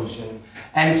explosion.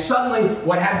 And suddenly,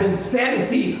 what had been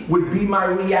fantasy would be my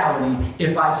reality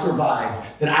if I survived.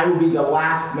 That I would be the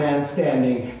last man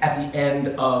standing at the end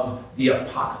of the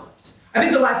apocalypse. I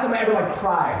think the last time I ever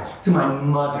cried to my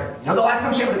mother, you know, the last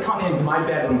time she ever come into my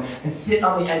bedroom and sit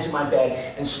on the edge of my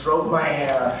bed and stroke my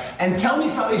hair and tell me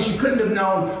something she couldn't have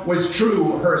known was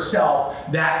true herself,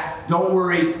 that, don't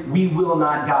worry, we will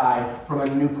not die from a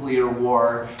nuclear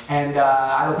war. And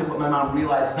I don't think what my mom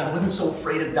realized is that I wasn't so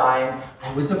afraid of dying,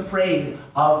 I was afraid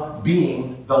of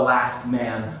being the last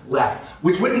man left.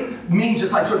 Which wouldn't mean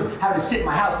just sort of having to sit in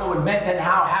my house, no, it meant then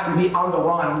having to be on the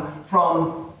run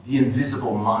from the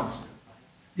invisible monster.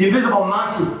 The invisible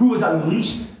monster who was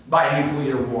unleashed by a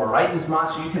nuclear war, right? This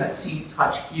monster you cannot see,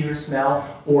 touch, hear, smell,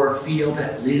 or feel,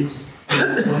 that lives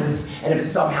in the woods. And if it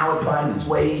somehow finds its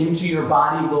way into your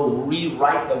body, will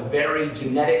rewrite the very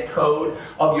genetic code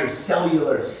of your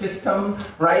cellular system,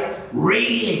 right?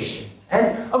 Radiation.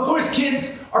 And of course,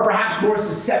 kids are perhaps more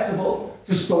susceptible to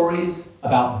to stories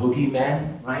about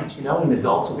boogeymen, right? You know, and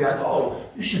adults will be like, oh,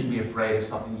 you shouldn't be afraid of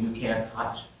something you can't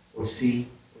touch or see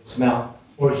or smell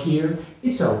or hear.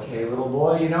 It's okay, little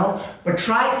boy, you know? But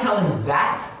try telling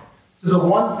that to the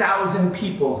 1,000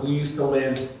 people who used to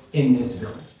live in this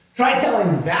village. Try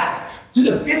telling that to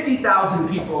the 50,000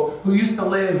 people who used to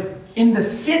live in the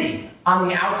city on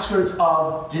the outskirts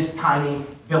of this tiny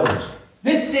village.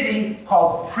 This city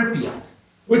called Pripyat,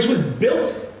 which was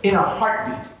built in a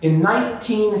heartbeat in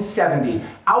 1970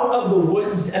 out of the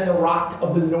woods and the rock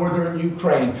of the northern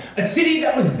Ukraine. A city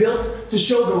that was built to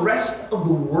show the rest of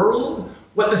the world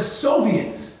what the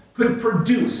Soviets could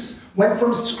produce when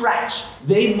from scratch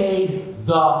they made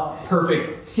the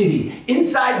perfect city,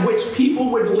 inside which people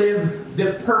would live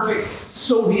the perfect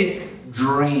Soviet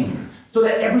dream. So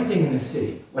that everything in the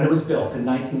city, when it was built in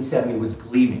 1970, was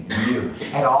gleaming and new.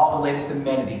 Had all the latest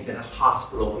amenities, and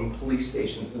hospitals and police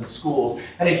stations and schools,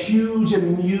 and a huge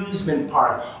amusement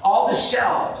park. All the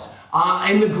shelves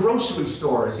in the grocery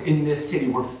stores in this city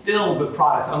were filled with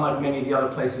products, unlike many of the other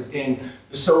places in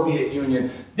the Soviet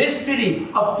Union. This city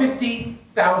of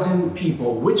 50,000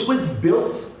 people, which was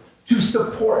built to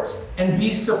support and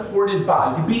be supported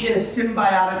by, to be in a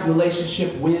symbiotic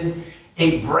relationship with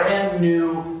a brand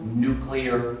new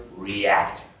nuclear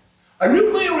reactor. A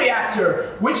nuclear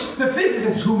reactor which the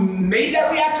physicists who made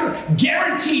that reactor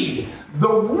guaranteed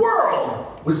the world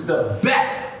was the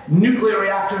best nuclear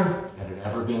reactor that had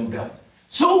ever been built.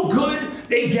 So good,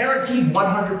 they guaranteed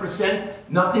 100%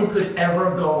 nothing could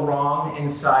ever go wrong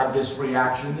inside this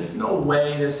reactor. There's no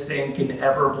way this thing can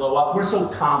ever blow up. We're so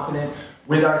confident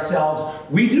with ourselves.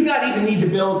 We do not even need to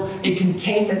build a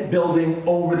containment building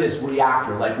over this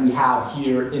reactor like we have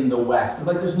here in the West.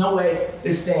 Like, there's no way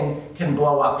this thing can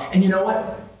blow up. And you know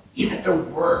what? Even if there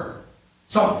were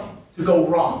something to go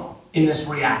wrong in this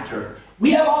reactor,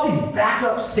 we have all these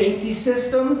backup safety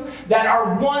systems that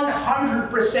are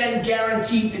 100%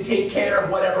 guaranteed to take care of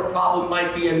whatever problem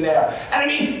might be in there. And I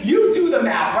mean, you do the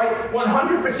math, right?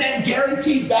 100%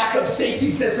 guaranteed backup safety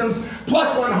systems plus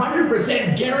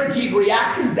 100% guaranteed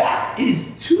reactor, that is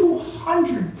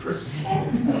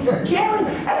 200%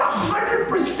 guaranteed. That's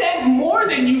 100% more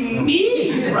than you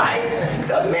need, right?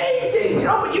 It's amazing, you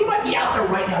know, but you might be out there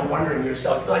right now wondering to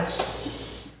yourself, you're like,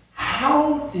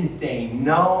 how did they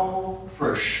know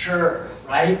for sure,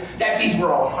 right, that these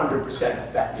were all 100%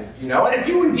 effective, you know? And if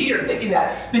you indeed are thinking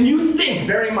that, then you think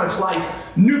very much like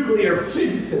nuclear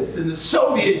physicists in the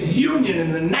Soviet Union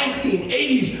in the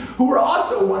 1980s who were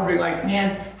also wondering, like,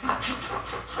 man,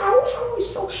 how are we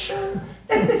so sure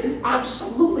that this is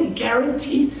absolutely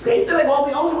guaranteed safe? They're like, well,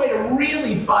 the only way to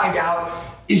really find out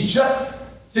is just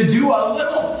to do a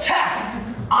little test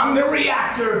on the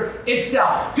reactor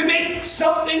itself, to make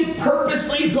something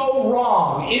purposely go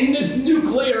wrong in this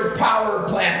nuclear power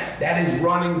plant that is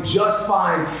running just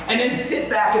fine, and then sit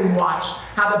back and watch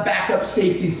how the backup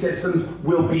safety systems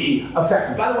will be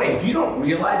effective. By the way, if you don't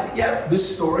realize it yet, this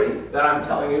story that I'm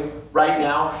telling you right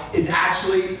now is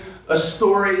actually a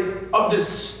story of the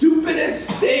stupidest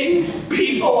thing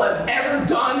people have ever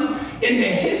done in the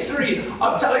history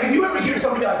of telling. If you ever hear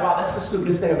somebody be like, wow, that's the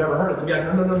stupidest thing I've ever heard of, they'll be like,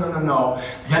 no.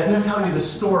 Let me tell you the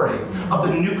story of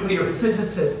the nuclear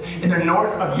physicists in the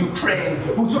north of Ukraine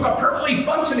who took a perfectly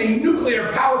functioning nuclear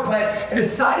power plant and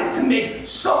decided to make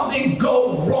something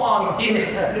go wrong in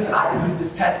it. They decided to do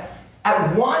this test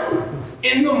at 1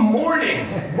 in the morning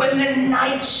when the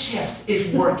night shift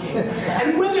is working.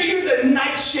 And whether you're the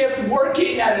night shift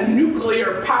working at a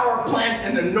nuclear power plant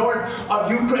in the north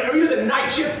of Ukraine, or you're the night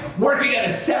shift working at a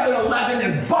 7-Eleven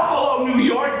in Buffalo, New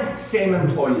York, same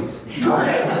employees.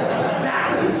 Okay?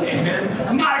 Exactly the same, man.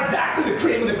 It's not exactly the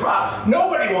cream of the crop.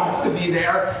 Nobody wants to be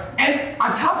there. And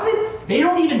on top of it, they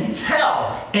don't even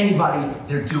tell anybody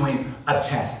they're doing a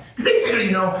test. Because they figure,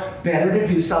 you know, better to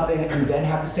do something and then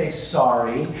have to say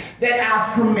sorry than ask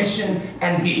permission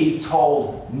and be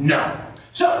told no.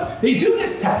 So they do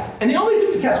this test, and they only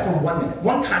do the test for 1 minute,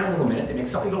 one tiny little minute. They make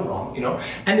something go wrong, you know,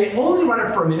 and they only run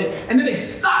it for a minute, and then they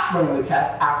stop running the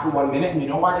test after 1 minute. And you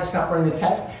know why they stop running the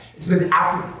test? It's because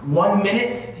after 1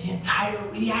 minute, the entire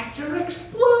reactor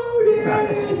exploded.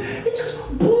 It just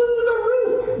blew the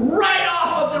roof right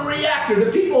off of the reactor.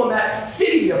 The people in that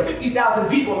city of 50,000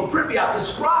 people in Pripyat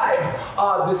described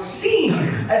the scene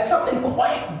as something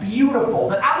quite beautiful.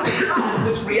 That out of the top of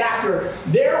this reactor,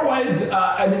 there was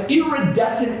an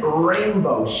iridescent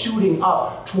rainbow shooting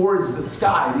up towards the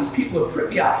sky. These people of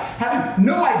Pripyat having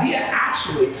no idea,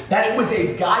 actually, that it was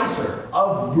a geyser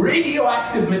of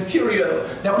radioactive material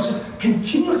that was just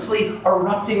continuously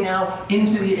erupting out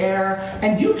into the air.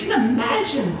 And you can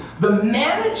imagine the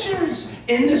managers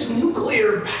in this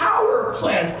nuclear power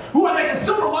plant who But like the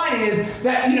silver lining is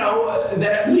that,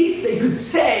 that at least they could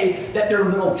say that their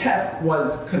little test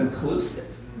was conclusive.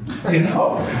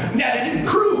 Now, they didn't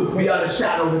prove beyond a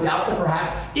shadow of a doubt that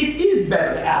perhaps it is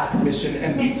better to ask permission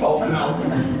and be told no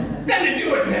than to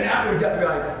do it and then afterwards have to be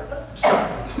like, sorry,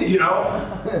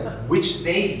 which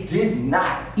they did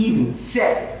not even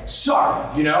say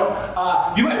sorry, You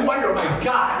might wonder, oh my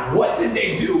God, what did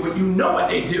they do? But you know what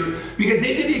they do, because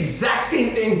they did the exact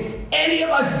same thing any of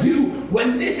us do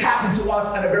when this happens to us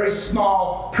at a very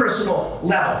small, personal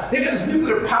level. They've got this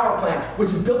nuclear power plant, which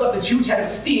has built up this huge head of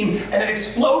steam and then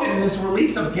exploded in this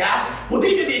release of gas. Well,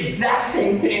 they did the exact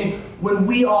same thing when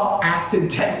we all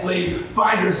accidentally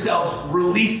find ourselves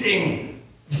releasing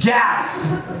gas.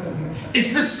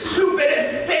 It's the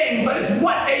stupidest thing, but it's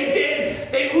what they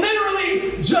did. They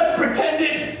literally just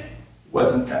pretended it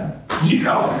wasn't them.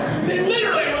 They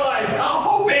literally were like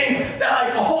hoping that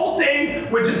like the whole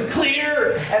thing would just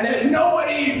clear and that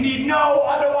nobody need know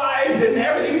otherwise and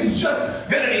everything's just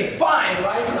gonna be fine,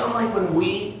 right? Unlike when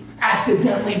we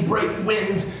accidentally break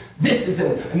wind, this is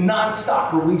a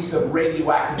non-stop release of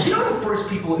radioactive. The first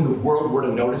people in the world were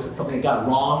to notice that something got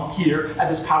wrong here at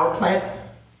this power plant?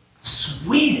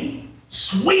 Sweden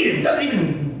doesn't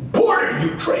even border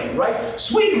Ukraine, right?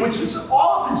 Sweden, which was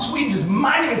all up in Sweden, just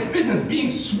minding its business, being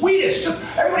Swedish, just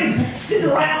everybody's sitting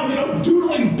around,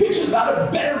 doodling pictures about a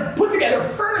better put together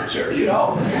furniture, And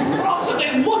all of a sudden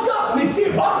they look up and they see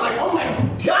a bomb, like, oh my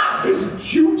God, there's a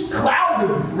huge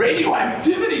cloud of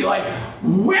radioactivity, like,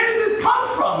 where did this come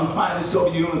from? And finally the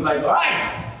Soviet Union was like, all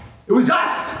right, it was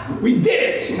us. We did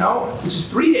it, which is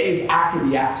 3 days after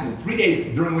the accident, 3 days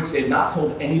during which they had not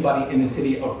told anybody in the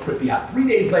city of Pripyat. 3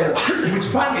 days later, in which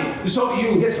finally the Soviet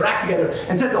Union gets their act together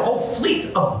and sends a whole fleet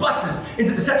of buses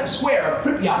into the central square of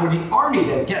Pripyat, where the army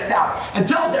then gets out and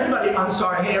tells everybody, I'm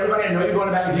sorry, hey everybody, I know you're going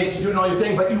about your days, you're doing all your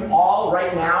thing, but you all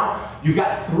right now, you've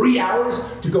got 3 hours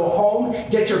to go home,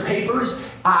 get your papers,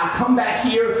 come back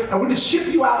here, and we're going to ship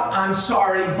you out, I'm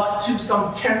sorry, but to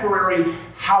some temporary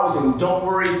housing. Don't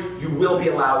worry, you will be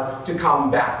allowed to come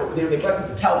back. But what they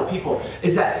neglected to tell the people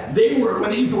is that they were,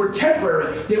 when they used the word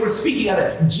temporary, they were speaking at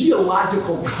a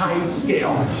geological time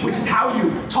scale, which is how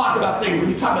you talk about things when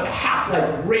you talk about the half-life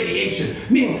of radiation,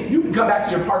 meaning you can come back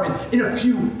to your apartment in a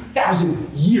few thousand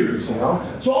years,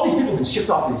 So all these people have been shipped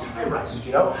off these high-rises,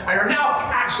 and are now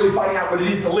actually finding out what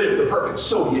it is to live the perfect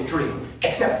Soviet dream,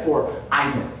 except for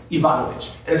Ivan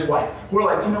Ivanovich and his wife. We're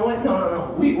like, you know what?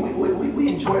 No. We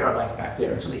enjoyed our life back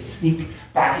there. And so they sneak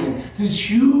back in to this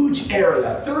huge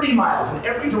area, 30 miles in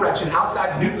every direction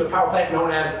outside the nuclear power plant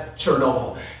known as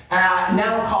Chernobyl.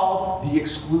 Now called the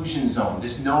exclusion zone,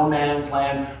 this no man's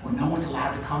land where no one's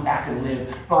allowed to come back and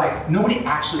live for like, nobody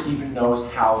actually even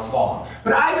knows how long.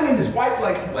 But Ivan and his wife are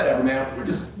like, whatever man, we're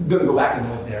just gonna go back and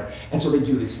live there. And so they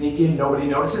do, they sneak in, nobody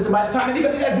notices, and by the time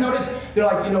anybody does notice, they're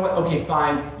like, you know what, okay,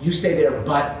 fine, you stay there,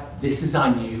 but this is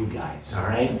on you guys, all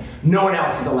right? No one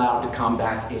else is allowed to come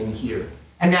back in here.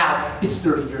 And now it's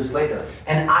 30 years later,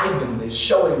 and Ivan is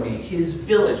showing me his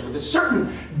village with a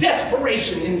certain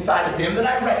desperation inside of him that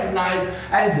I recognize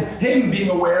as him being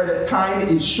aware that time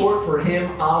is short for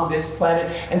him on this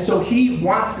planet. And so he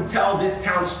wants to tell this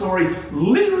town story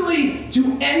literally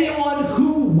to anyone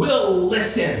who will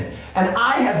listen. And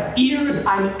I have ears,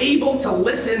 I'm able to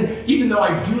listen, even though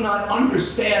I do not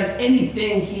understand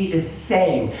anything he is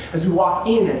saying. As we walk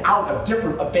in and out of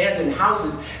different abandoned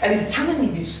houses, and he's telling me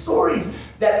these stories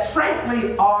that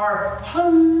frankly are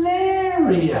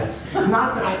hilarious.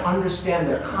 Not that I understand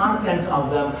the content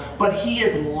of them, but he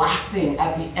is laughing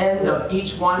at the end of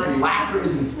each one, and laughter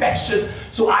is infectious.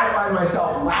 So I find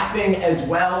myself laughing as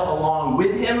well along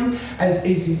with him as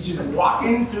he's just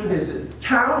walking through this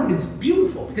town. It's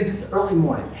beautiful because it's early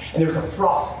morning and there was a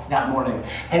frost that morning.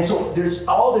 And so there's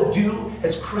all the dew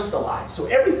has crystallized. So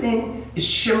everything is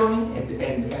shimmering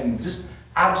and just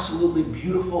absolutely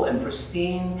beautiful and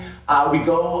pristine. We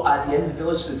go at the end of the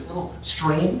village to this little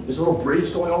stream. There's a little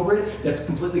bridge going over it that's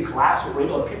completely collapsed, but we're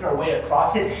able to pick our way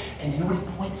across it. And you know what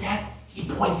he points at? He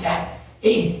points at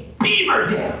a beaver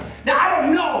dam. Now, I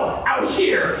don't know out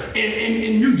here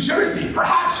in New Jersey,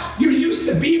 perhaps you're used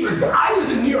to beavers, but I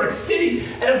live in New York City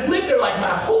and I've lived there like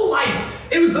my whole life.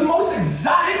 It was the most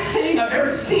exotic thing I've ever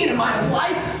seen in my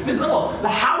life. The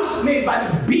house made by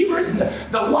the beavers and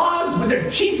the logs with their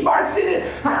teeth marks in it.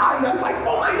 And I was like,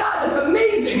 oh my God, that's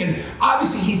amazing. And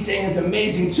obviously he's saying it's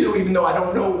amazing too, even though I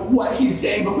don't know what he's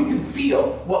saying, but we can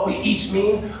feel what we each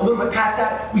mean. A little bit past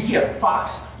that, we see a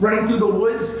fox running through the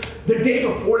woods. The day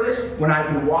before this, when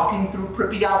I've been walking through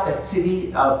Pripyat, that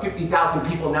city of 50,000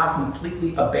 people now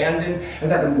completely abandoned,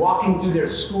 as I've been walking through their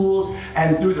schools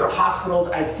and through their hospitals,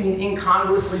 I'd seen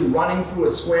incongruously running through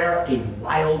a square a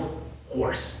wild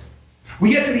horse. We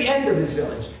get to the end of his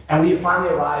village, and we finally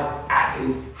arrive at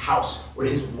his house where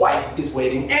his wife is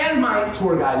waiting, and my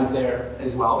tour guide is there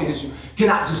as well, because you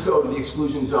cannot just go to the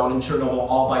exclusion zone in Chernobyl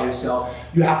all by yourself.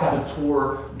 You have to have a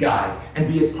tour guide and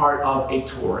be as part of a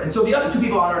tour. And so the other two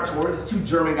people on our tour, the two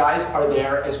German guys, are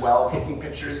there as well, taking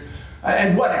pictures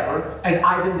and whatever, as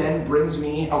Ivan then brings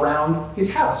me around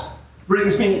his house.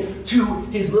 Brings me to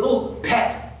his little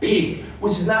pet pig,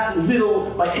 which is not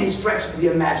little by any stretch of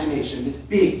the imagination. This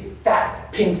big,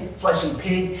 fat, pink, fleshy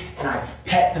pig, and I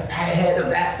pet the head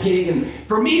of that pig. And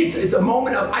for me, it's a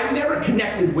moment of, I've never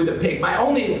connected with a pig. My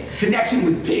only connection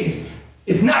with pigs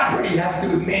is not pretty. It has to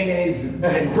do with mayonnaise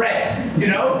and bread, you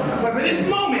know? But for this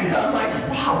moment, I'm like,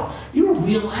 wow, you're a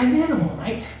real live animal,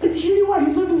 right? Like, here you are,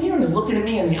 you're living here, and they're looking at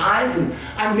me in the eyes, and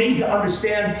I'm made to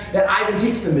understand that Ivan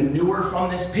takes the manure from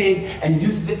this pig and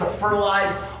uses it to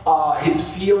fertilize his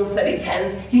fields that he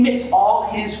tends. He makes all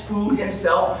his food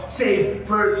himself, save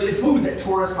for the food that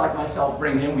tourists like myself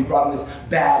bring him. We brought him this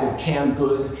bag of canned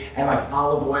goods and like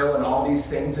olive oil and all these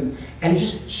things, and he's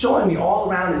just showing me all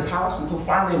around his house until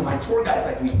finally my tour guide's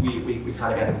like, we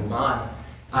kind of got to move on.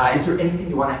 Is there anything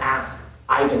you want to ask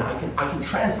Ivan? I can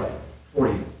translate for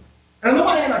you. And on the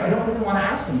one hand, like, I don't really want to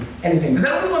ask him anything, because I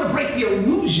don't really want to break the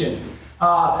illusion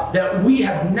that we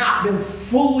have not been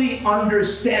fully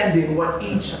understanding what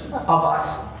each of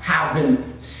us have been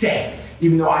saying,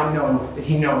 even though I know that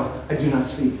he knows I do not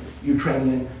speak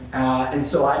Ukrainian. And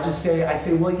so I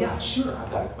say, well, yeah, sure, I've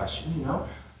got a question, you know.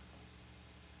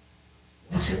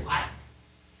 What's it like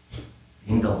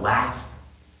being the last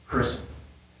person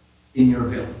in your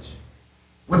village?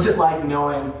 What's it like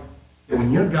knowing that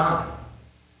when you're gone,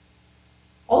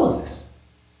 all of this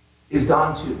is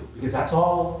gone too, because that's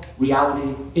all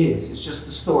reality is. It's just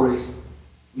the stories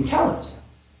we tell ourselves,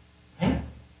 right?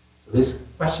 So this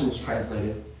question is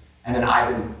translated, and then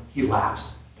Ivan, he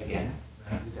laughs again,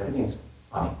 right? Because everything's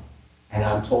funny. And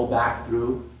I'm told back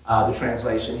through the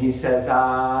translation, he says,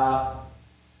 all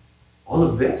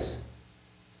of this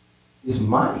is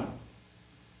mine.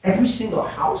 Every single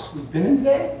house we've been in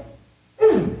today,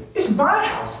 it's my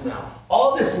house now.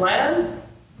 All this land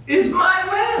is my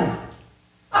land.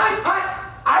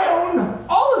 I own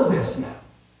all of this now.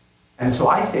 And so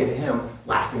I say to him,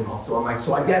 laughing also, I'm like,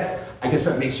 so I guess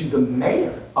that makes you the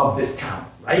mayor of this town,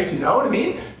 right? You know what I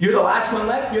mean? You're the last one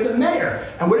left, you're the mayor.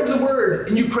 And whatever the word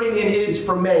in Ukrainian is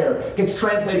for mayor gets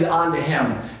translated onto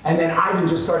him. And then Ivan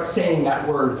just starts saying that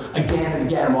word again and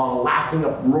again while laughing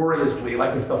uproariously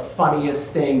like it's the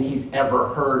funniest thing he's ever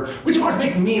heard. Which of course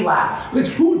makes me laugh,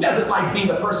 because who doesn't like being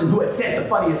the person who has said the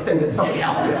funniest thing that somebody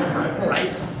else did,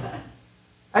 right?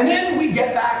 And then we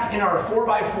get back in our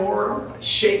 4x4,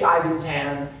 shake Ivan's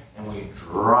hand, and we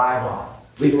drive off,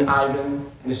 leaving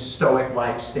Ivan and his stoic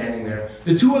wife standing there.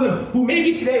 The two of them, who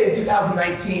maybe today in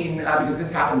 2019, because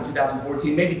this happened in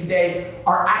 2014, maybe today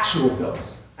are actual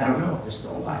ghosts. I don't know if they're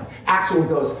still alive. Actual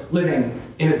ghosts living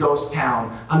in a ghost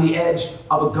town on the edge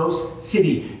of a ghost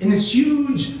city, in this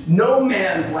huge no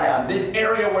man's land, this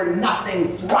area where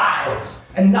nothing thrives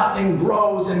and nothing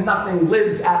grows and nothing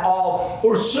lives at all,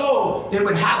 or so they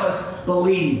would have us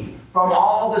believe from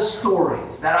all the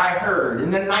stories that I heard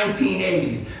in the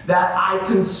 1980s that I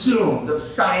consumed of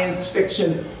science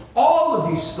fiction. All of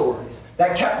these stories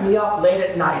that kept me up late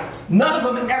at night, none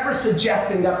of them ever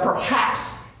suggesting that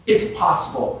perhaps it's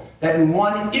possible that in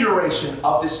one iteration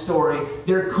of this story,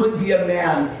 there could be a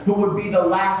man who would be the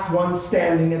last one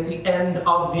standing at the end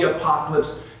of the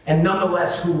apocalypse, and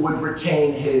nonetheless who would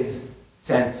retain his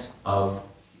sense of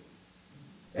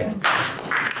humor. Thank you.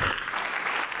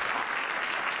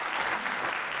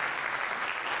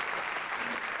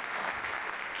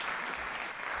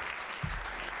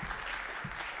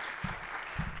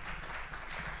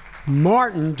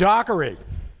 Martin Dockery.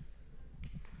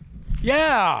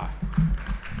 Yeah.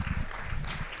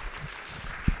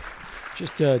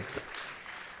 Just a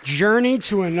journey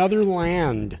to another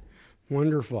land.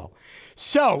 Wonderful.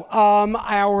 So, I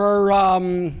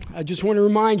just want to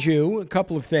remind you a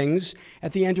couple of things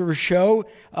at the end of our show.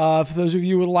 For those of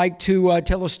you who would like to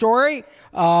tell a story,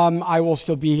 I will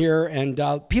still be here. And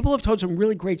people have told some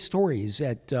really great stories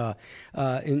at our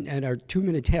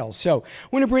 2-minute tales. So, I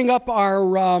want to bring up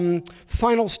our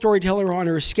final storyteller on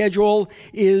our schedule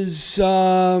is, he's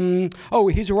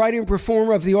a writer and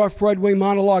performer of the off-Broadway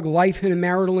monologue Life in a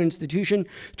Marital Institution,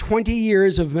 20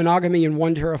 Years of Monogamy in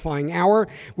One Terrifying Hour,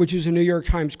 which is a New York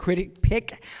Times critic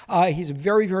pick. He's a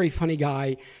very, very funny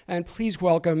guy. And please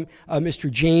welcome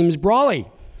Mr. James Brawley.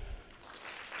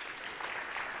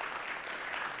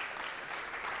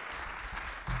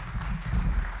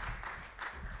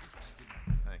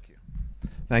 Thank you.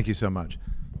 Thank you so much.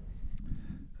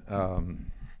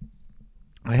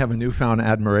 I have a newfound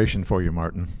admiration for you,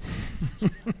 Martin.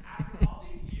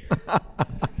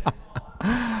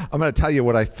 I'm going to tell you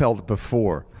what I felt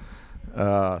before.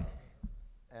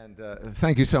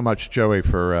 Thank you so much, Joey,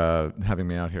 for having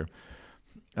me out here.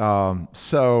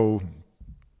 So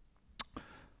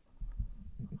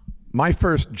my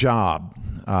first job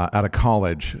out of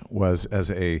college was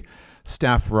as a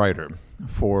staff writer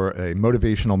for a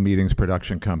motivational meetings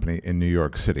production company in New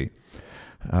York City,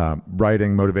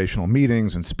 writing motivational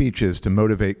meetings and speeches to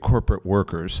motivate corporate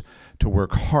workers to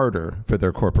work harder for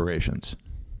their corporations.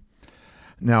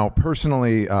 Now,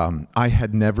 personally, I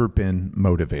had never been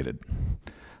motivated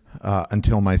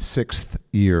until my 6th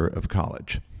year of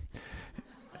college.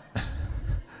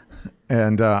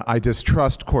 And I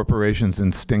distrust corporations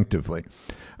instinctively.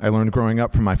 I learned growing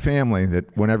up from my family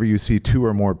that whenever you see 2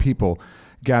 or more people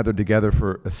gathered together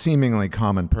for a seemingly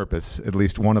common purpose, at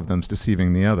least one of them's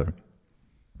deceiving the other.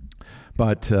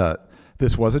 But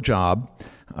this was a job,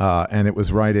 and it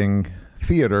was writing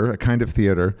theater, a kind of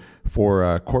theater,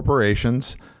 for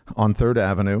corporations on 3rd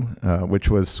Avenue, which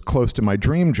was close to my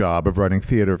dream job of writing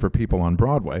theater for people on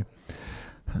Broadway.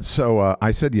 So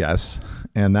I said yes,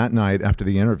 and that night after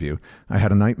the interview, I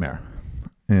had a nightmare.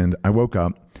 And I woke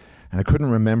up, and I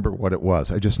couldn't remember what it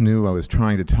was. I just knew I was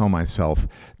trying to tell myself,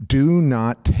 do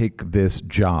not take this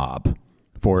job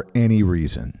for any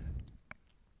reason.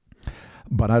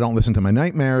 But I don't listen to my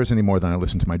nightmares any more than I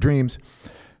listen to my dreams.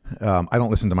 I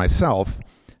don't listen to myself,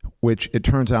 which it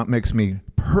turns out makes me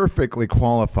perfectly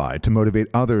qualified to motivate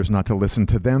others not to listen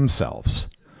to themselves.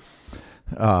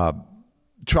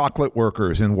 Chocolate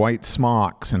workers in white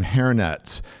smocks and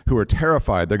hairnets who are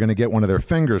terrified they're going to get one of their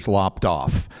fingers lopped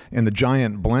off in the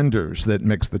giant blenders that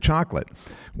mix the chocolate,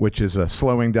 which is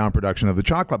slowing down production of the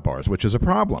chocolate bars, which is a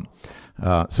problem.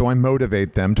 So I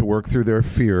motivate them to work through their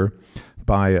fear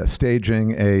by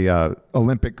staging a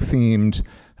Olympic-themed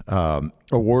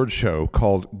award show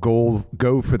called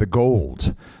Go for the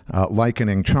Gold,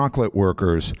 likening chocolate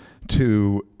workers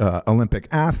to Olympic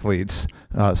athletes,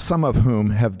 some of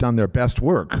whom have done their best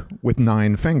work with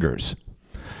 9 fingers.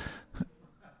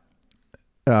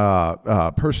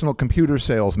 Personal computer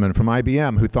salesmen from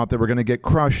IBM who thought they were going to get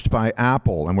crushed by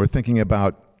Apple and were thinking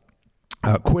about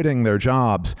quitting their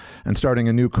jobs and starting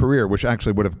a new career, which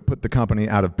actually would have put the company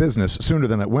out of business sooner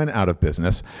than it went out of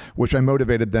business, which I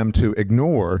motivated them to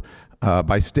ignore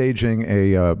by staging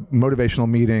a motivational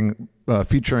meeting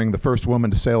featuring the first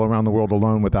woman to sail around the world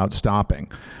alone without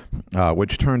stopping,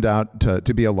 which turned out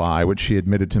to be a lie, which she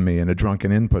admitted to me in a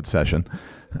drunken input session,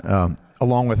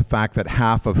 along with the fact that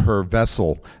half of her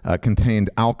vessel contained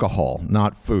alcohol,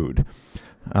 not food,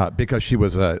 because she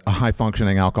was a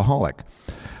high-functioning alcoholic.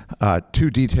 2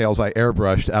 details I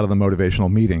airbrushed out of the motivational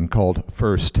meeting called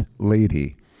First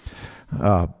Lady.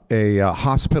 A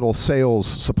hospital sales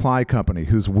supply company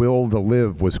whose will to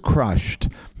live was crushed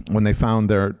when they found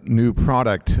their new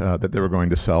product that they were going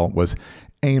to sell was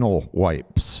anal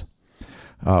wipes,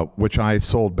 which I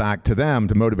sold back to them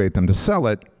to motivate them to sell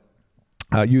it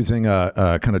using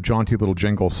a kind of jaunty little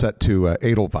jingle set to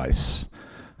Edelweiss.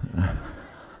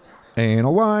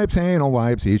 Anal wipes,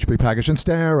 each prepackaged and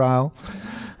sterile.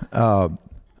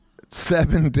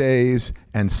 7 days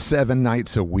and 7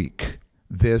 nights a week.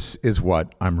 This is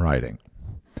what I'm writing.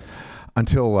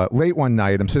 Until late one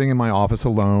night, I'm sitting in my office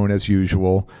alone as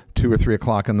usual, 2 or 3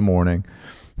 o'clock in the morning.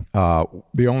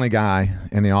 The only guy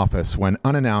in the office, when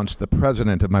unannounced, the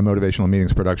president of my motivational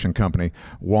meetings production company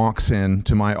walks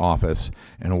into my office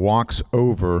and walks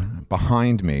over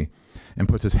behind me and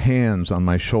puts his hands on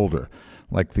my shoulder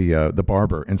like the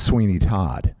barber in Sweeney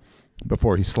Todd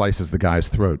before he slices the guy's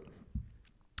throat.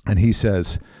 And he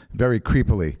says, very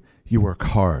creepily, "You work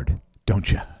hard,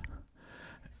 don't you?"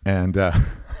 And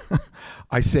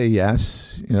I say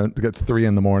yes. It's 3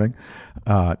 in the morning,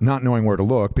 not knowing where to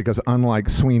look because unlike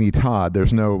Sweeney Todd,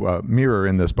 there's no mirror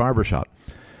in this barbershop.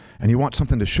 And you want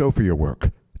something to show for your work,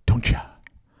 don't you?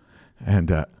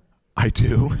 And I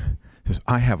do. He says,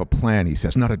 "I have a plan," he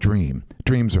says, "not a dream.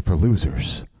 Dreams are for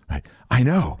losers." Right? I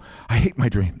know. I hate my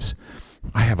dreams.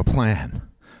 I have a plan.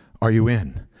 Are you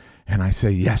in? And I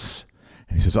say, yes.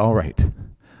 And he says, all right.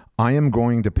 I am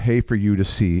going to pay for you to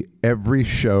see every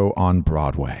show on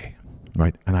Broadway.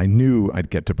 Right? And I knew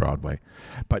I'd get to Broadway.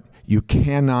 But you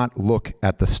cannot look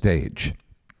at the stage.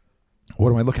 What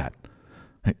do I look at?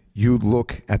 You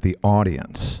look at the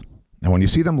audience. And when you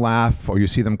see them laugh or you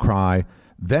see them cry,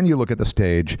 then you look at the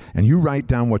stage and you write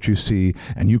down what you see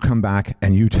and you come back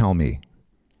and you tell me.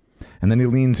 And then he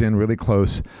leans in really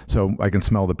close so I can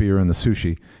smell the beer and the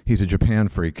sushi. He's a Japan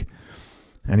freak.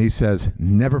 And he says,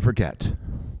 never forget,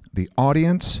 the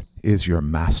audience is your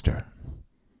master.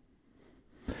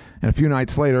 And a few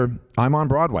nights later, I'm on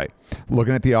Broadway,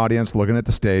 looking at the audience, looking at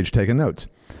the stage, taking notes.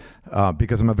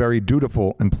 Because I'm a very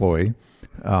dutiful employee,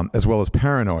 as well as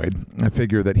paranoid, I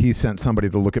figure that he sent somebody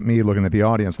to look at me, looking at the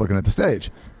audience, looking at the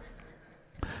stage.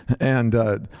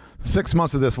 And 6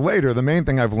 months of this later, the main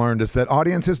thing I've learned is that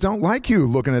audiences don't like you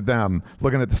looking at them,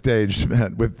 looking at the stage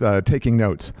with taking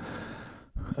notes.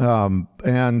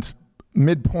 And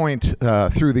midpoint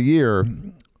through the year,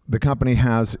 the company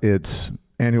has its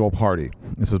annual party.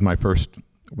 This is my first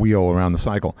wheel around the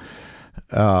cycle.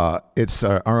 It's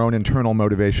our own internal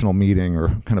motivational meeting, or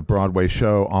kind of Broadway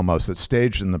show almost, that's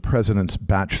staged in the president's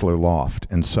bachelor loft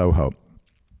in Soho,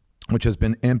 which has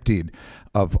been emptied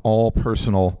of all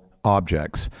personal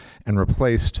objects and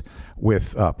replaced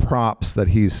with props that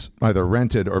he's either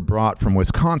rented or brought from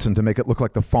Wisconsin to make it look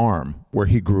like the farm where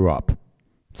he grew up.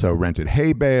 So rented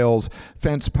hay bales,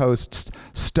 fence posts,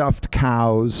 stuffed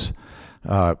cows,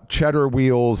 cheddar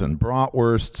wheels and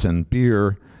bratwursts and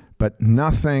beer, but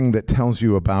nothing that tells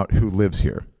you about who lives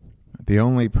here. The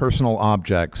only personal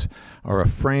objects are a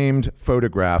framed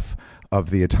photograph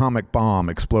of the atomic bomb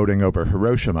exploding over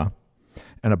Hiroshima,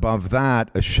 and above that,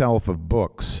 a shelf of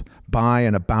books by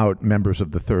and about members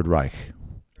of the Third Reich.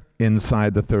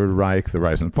 Inside the Third Reich, The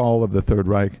Rise and Fall of the Third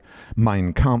Reich,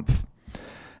 Mein Kampf.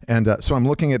 And so I'm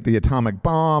looking at the atomic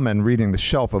bomb and reading the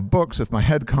shelf of books with my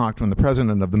head cocked when the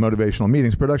president of the Motivational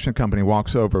Meetings production company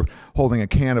walks over holding a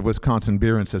can of Wisconsin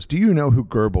beer and says, "Do you know who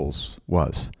Goebbels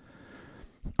was?"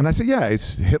 And I say, "Yeah,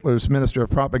 he's Hitler's minister of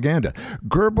propaganda."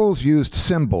 Goebbels used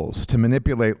symbols to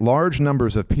manipulate large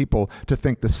numbers of people to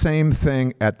think the same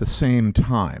thing at the same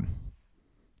time.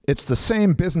 It's the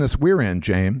same business we're in,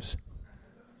 James.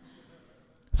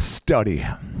 Study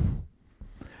him.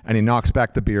 And he knocks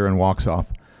back the beer and walks off.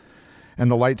 And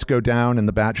the lights go down in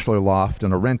the bachelor loft,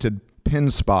 and a rented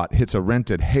pin spot hits a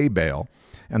rented hay bale.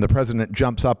 And the president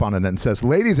jumps up on it and says,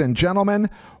 "Ladies and gentlemen,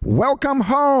 welcome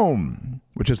home,"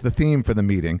 which is the theme for the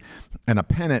meeting. And a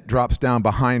pennant drops down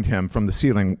behind him from the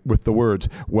ceiling with the words,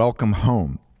 "Welcome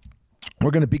home."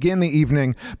 We're going to begin the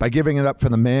evening by giving it up for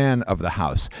the man of the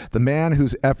house, the man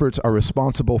whose efforts are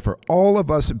responsible for all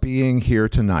of us being here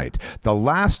tonight, the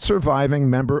last surviving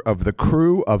member of the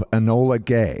crew of Enola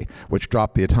Gay, which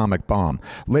dropped the atomic bomb.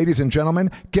 Ladies and gentlemen,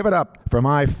 give it up for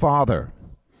my father.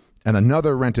 And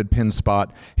another rented pin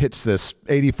spot hits this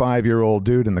 85-year-old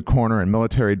dude in the corner in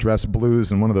military dress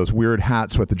blues and one of those weird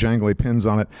hats with the jangly pins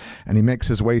on it. And he makes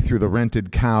his way through the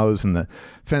rented cows and the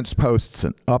fence posts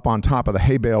and up on top of the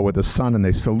hay bale with his son, and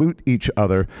they salute each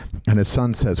other. And his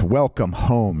son says, "Welcome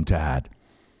home, Dad."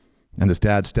 And his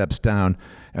dad steps down,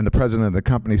 and the president of the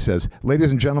company says,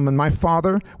 "Ladies and gentlemen, my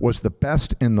father was the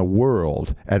best in the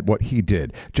world at what he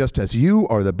did, just as you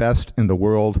are the best in the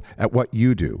world at what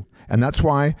you do. And that's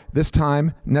why this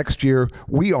time next year,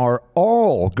 we are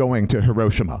all going to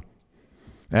Hiroshima."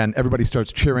 And everybody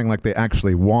starts cheering like they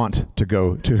actually want to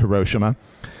go to Hiroshima.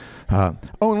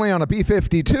 Only on a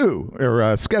B-52, or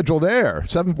a scheduled air,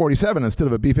 747 instead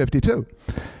of a B-52.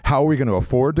 How are we going to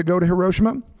afford to go to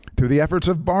Hiroshima? Through the efforts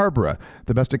of Barbara,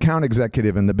 the best account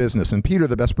executive in the business, and Peter,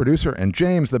 the best producer, and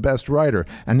James, the best writer.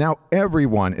 And now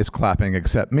everyone is clapping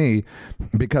except me,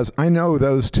 because I know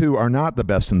those two are not the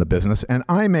best in the business, and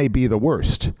I may be the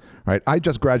worst. Right? I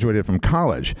just graduated from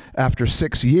college after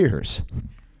 6 years.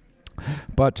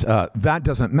 But that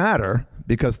doesn't matter,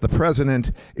 because the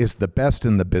president is the best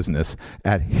in the business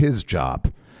at his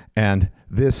job. And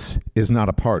this is not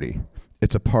a party.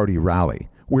 It's a party rally.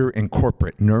 We're in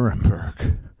corporate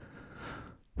Nuremberg.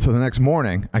 So the next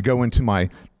morning, I go into my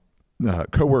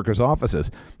co-workers' offices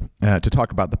to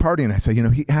talk about the party, and I say,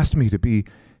 he asked me to be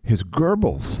his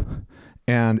Goebbels.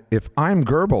 And if I'm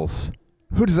Goebbels,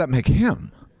 who does that make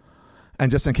him?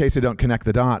 And just in case I don't connect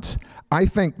the dots, I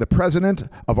think the president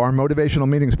of our Motivational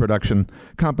Meetings production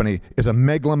company is a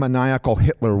megalomaniacal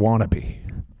Hitler wannabe.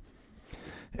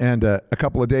 And a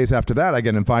couple of days after that, I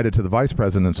get invited to the vice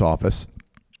president's office,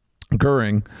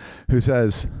 Goering, who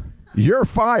says, "You're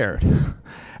fired."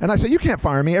 And I say, "You can't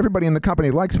fire me. Everybody in the company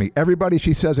likes me." "Everybody,"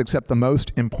 she says, "except the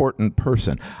most important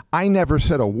person." I never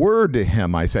said a word to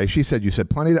him, I say. She said, "You said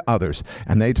plenty to others."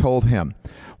 And they told him,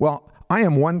 "Well, I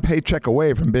am one paycheck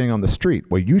away from being on the street."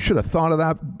 Well, you should have thought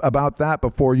of about that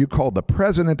before you called the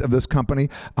president of this company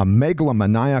a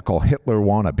megalomaniacal Hitler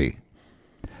wannabe.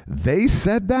 They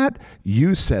said that.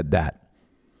 You said that.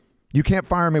 You can't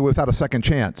fire me without a second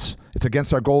chance. It's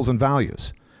against our goals and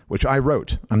values, which I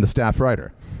wrote. I'm the staff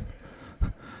writer.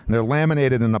 And they're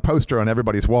laminated in a poster on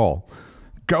everybody's wall.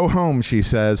 "Go home," she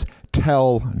says.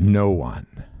 "Tell no one."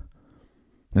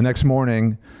 The next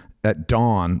morning at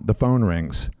dawn, the phone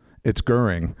rings. It's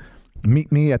Goering.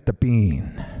 "Meet me at the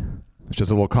Bean." It's just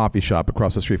a little coffee shop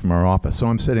across the street from our office. So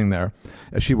I'm sitting there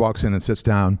as she walks in and sits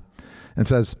down and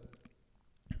says,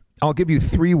 I'll give you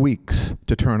 3 weeks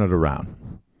to turn it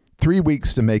around. 3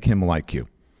 weeks to make him like you.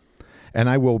 And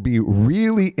I will be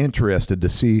really interested to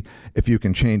see if you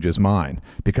can change his mind,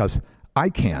 because I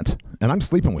can't, and I'm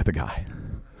sleeping with the guy.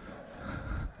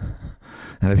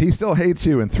 And if he still hates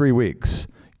you in 3 weeks,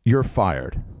 you're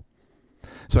fired.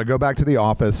 So I go back to the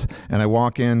office and I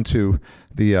walk into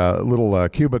the little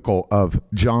cubicle of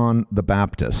John the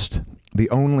Baptist, the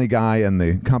only guy in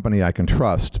the company I can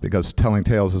trust, because telling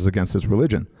tales is against his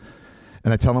religion.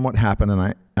 And I tell him what happened and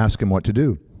I ask him what to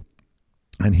do.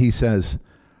 And he says,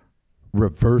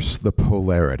 reverse the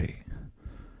polarity.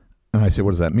 And I say,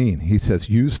 what does that mean? He says,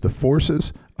 use the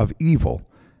forces of evil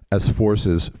as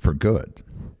forces for good.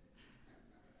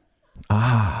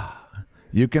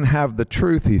 You can have the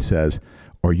truth, he says,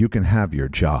 or you can have your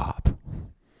job.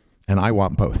 And I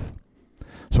want both.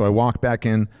 So I walk back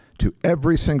in to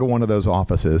every single one of those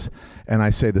offices and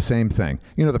I say the same thing.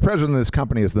 You know, the president of this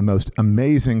company is the most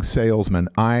amazing salesman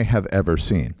I have ever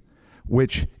seen,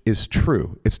 which is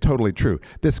true. It's totally true.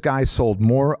 This guy sold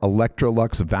more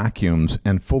Electrolux vacuums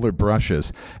and Fuller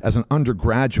brushes as an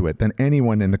undergraduate than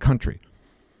anyone in the country.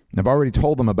 And I've already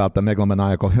told them about the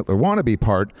megalomaniacal Hitler wannabe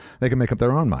part. They can make up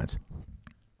their own minds.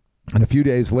 And a few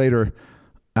days later,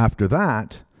 after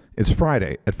that, it's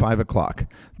Friday at 5 o'clock,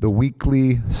 the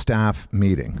weekly staff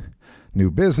meeting. New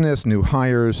business, new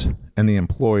hires, and the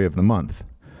employee of the month.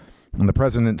 And the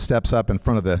president steps up in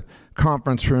front of the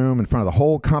conference room, in front of the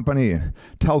whole company, and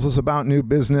tells us about new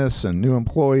business and new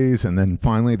employees, and then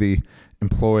finally the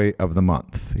employee of the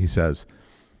month. He says,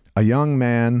 a young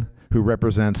man who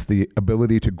represents the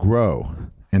ability to grow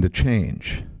and to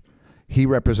change. He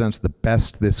represents the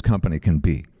best this company can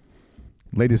be.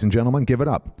 Ladies and gentlemen, give it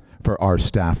up for our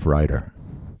staff writer.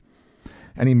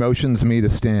 And he motions me to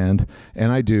stand,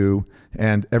 and I do,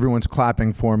 and everyone's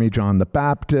clapping for me. John the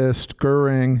Baptist,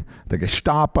 Goering, the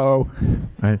Gestapo,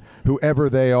 right? Whoever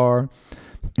they are,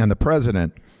 and the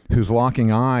president who's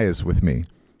locking eyes with me,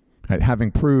 right?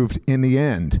 Having proved in the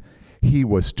end he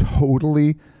was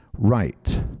totally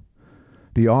right.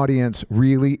 The audience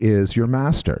really is your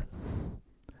master.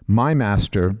 My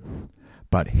master,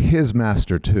 but his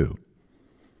master too,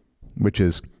 which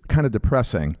is kind of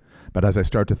depressing, but as I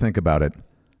start to think about it,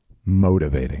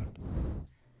 motivating.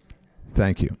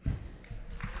 Thank you.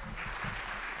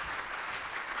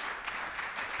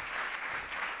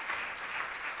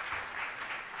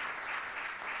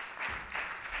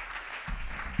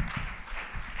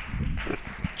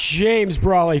 James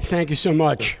Brawley, thank you so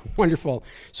much. Wonderful.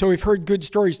 So we've heard good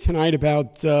stories tonight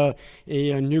about a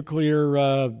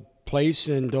nuclear place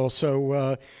and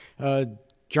also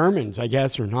Germans, I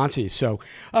guess, or Nazis. So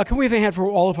can we have a hand for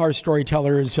all of our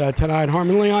storytellers tonight?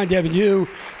 Harmon Leon, David Yu,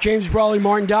 James Brawley,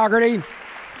 Martin Dougherty.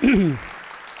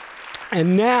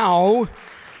 And now,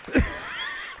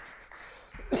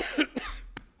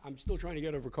 I'm still trying to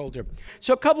get over cold here.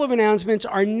 So a couple of announcements.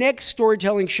 Our next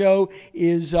storytelling show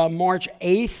is March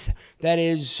 8th. That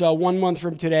is 1 month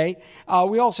from today.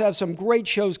 We also have some great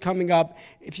shows coming up.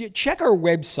 If you check our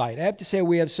website, I have to say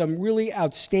we have some really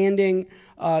outstanding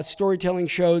storytelling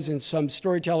shows and some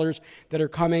storytellers that are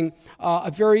coming. A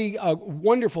very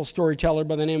wonderful storyteller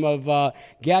by the name of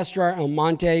Gastar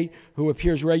Almonte, who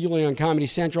appears regularly on Comedy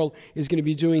Central, is going to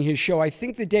be doing his show. I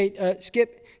think the date,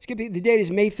 Skippy, the date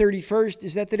is May 31st.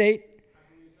 Is that the date?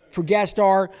 For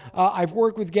Gastar. I've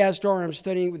worked with Gastar. I'm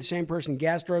studying with the same person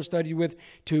Gastar studied with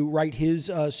to write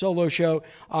his solo show.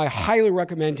 I highly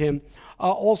recommend him.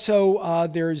 Also,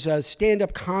 there's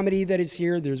stand-up comedy that is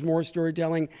here. There's more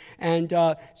storytelling. And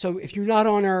so if you're not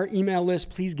on our email list,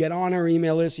 please get on our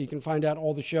email list so you can find out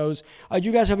all the shows. Do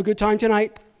you guys have a good time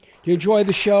tonight? Do you enjoy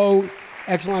the show?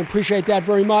 Excellent. Appreciate that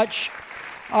very much.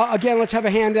 Again, let's have a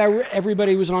hand there.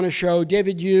 Everybody was on a show.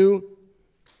 David Yu,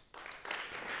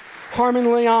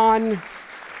 Harmon Leon,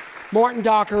 Martin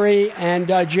Dougherty, and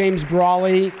James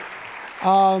Brawley.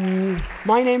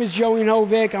 My name is Joey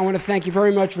Novick. I want to thank you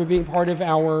very much for being part of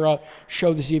our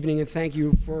show this evening, and thank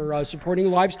you for supporting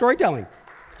live storytelling.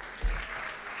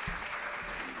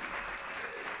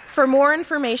 For more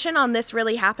information on This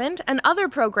Really Happened and other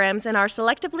programs in our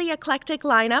selectively eclectic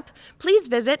lineup, please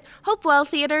visit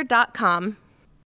hopewelltheater.com.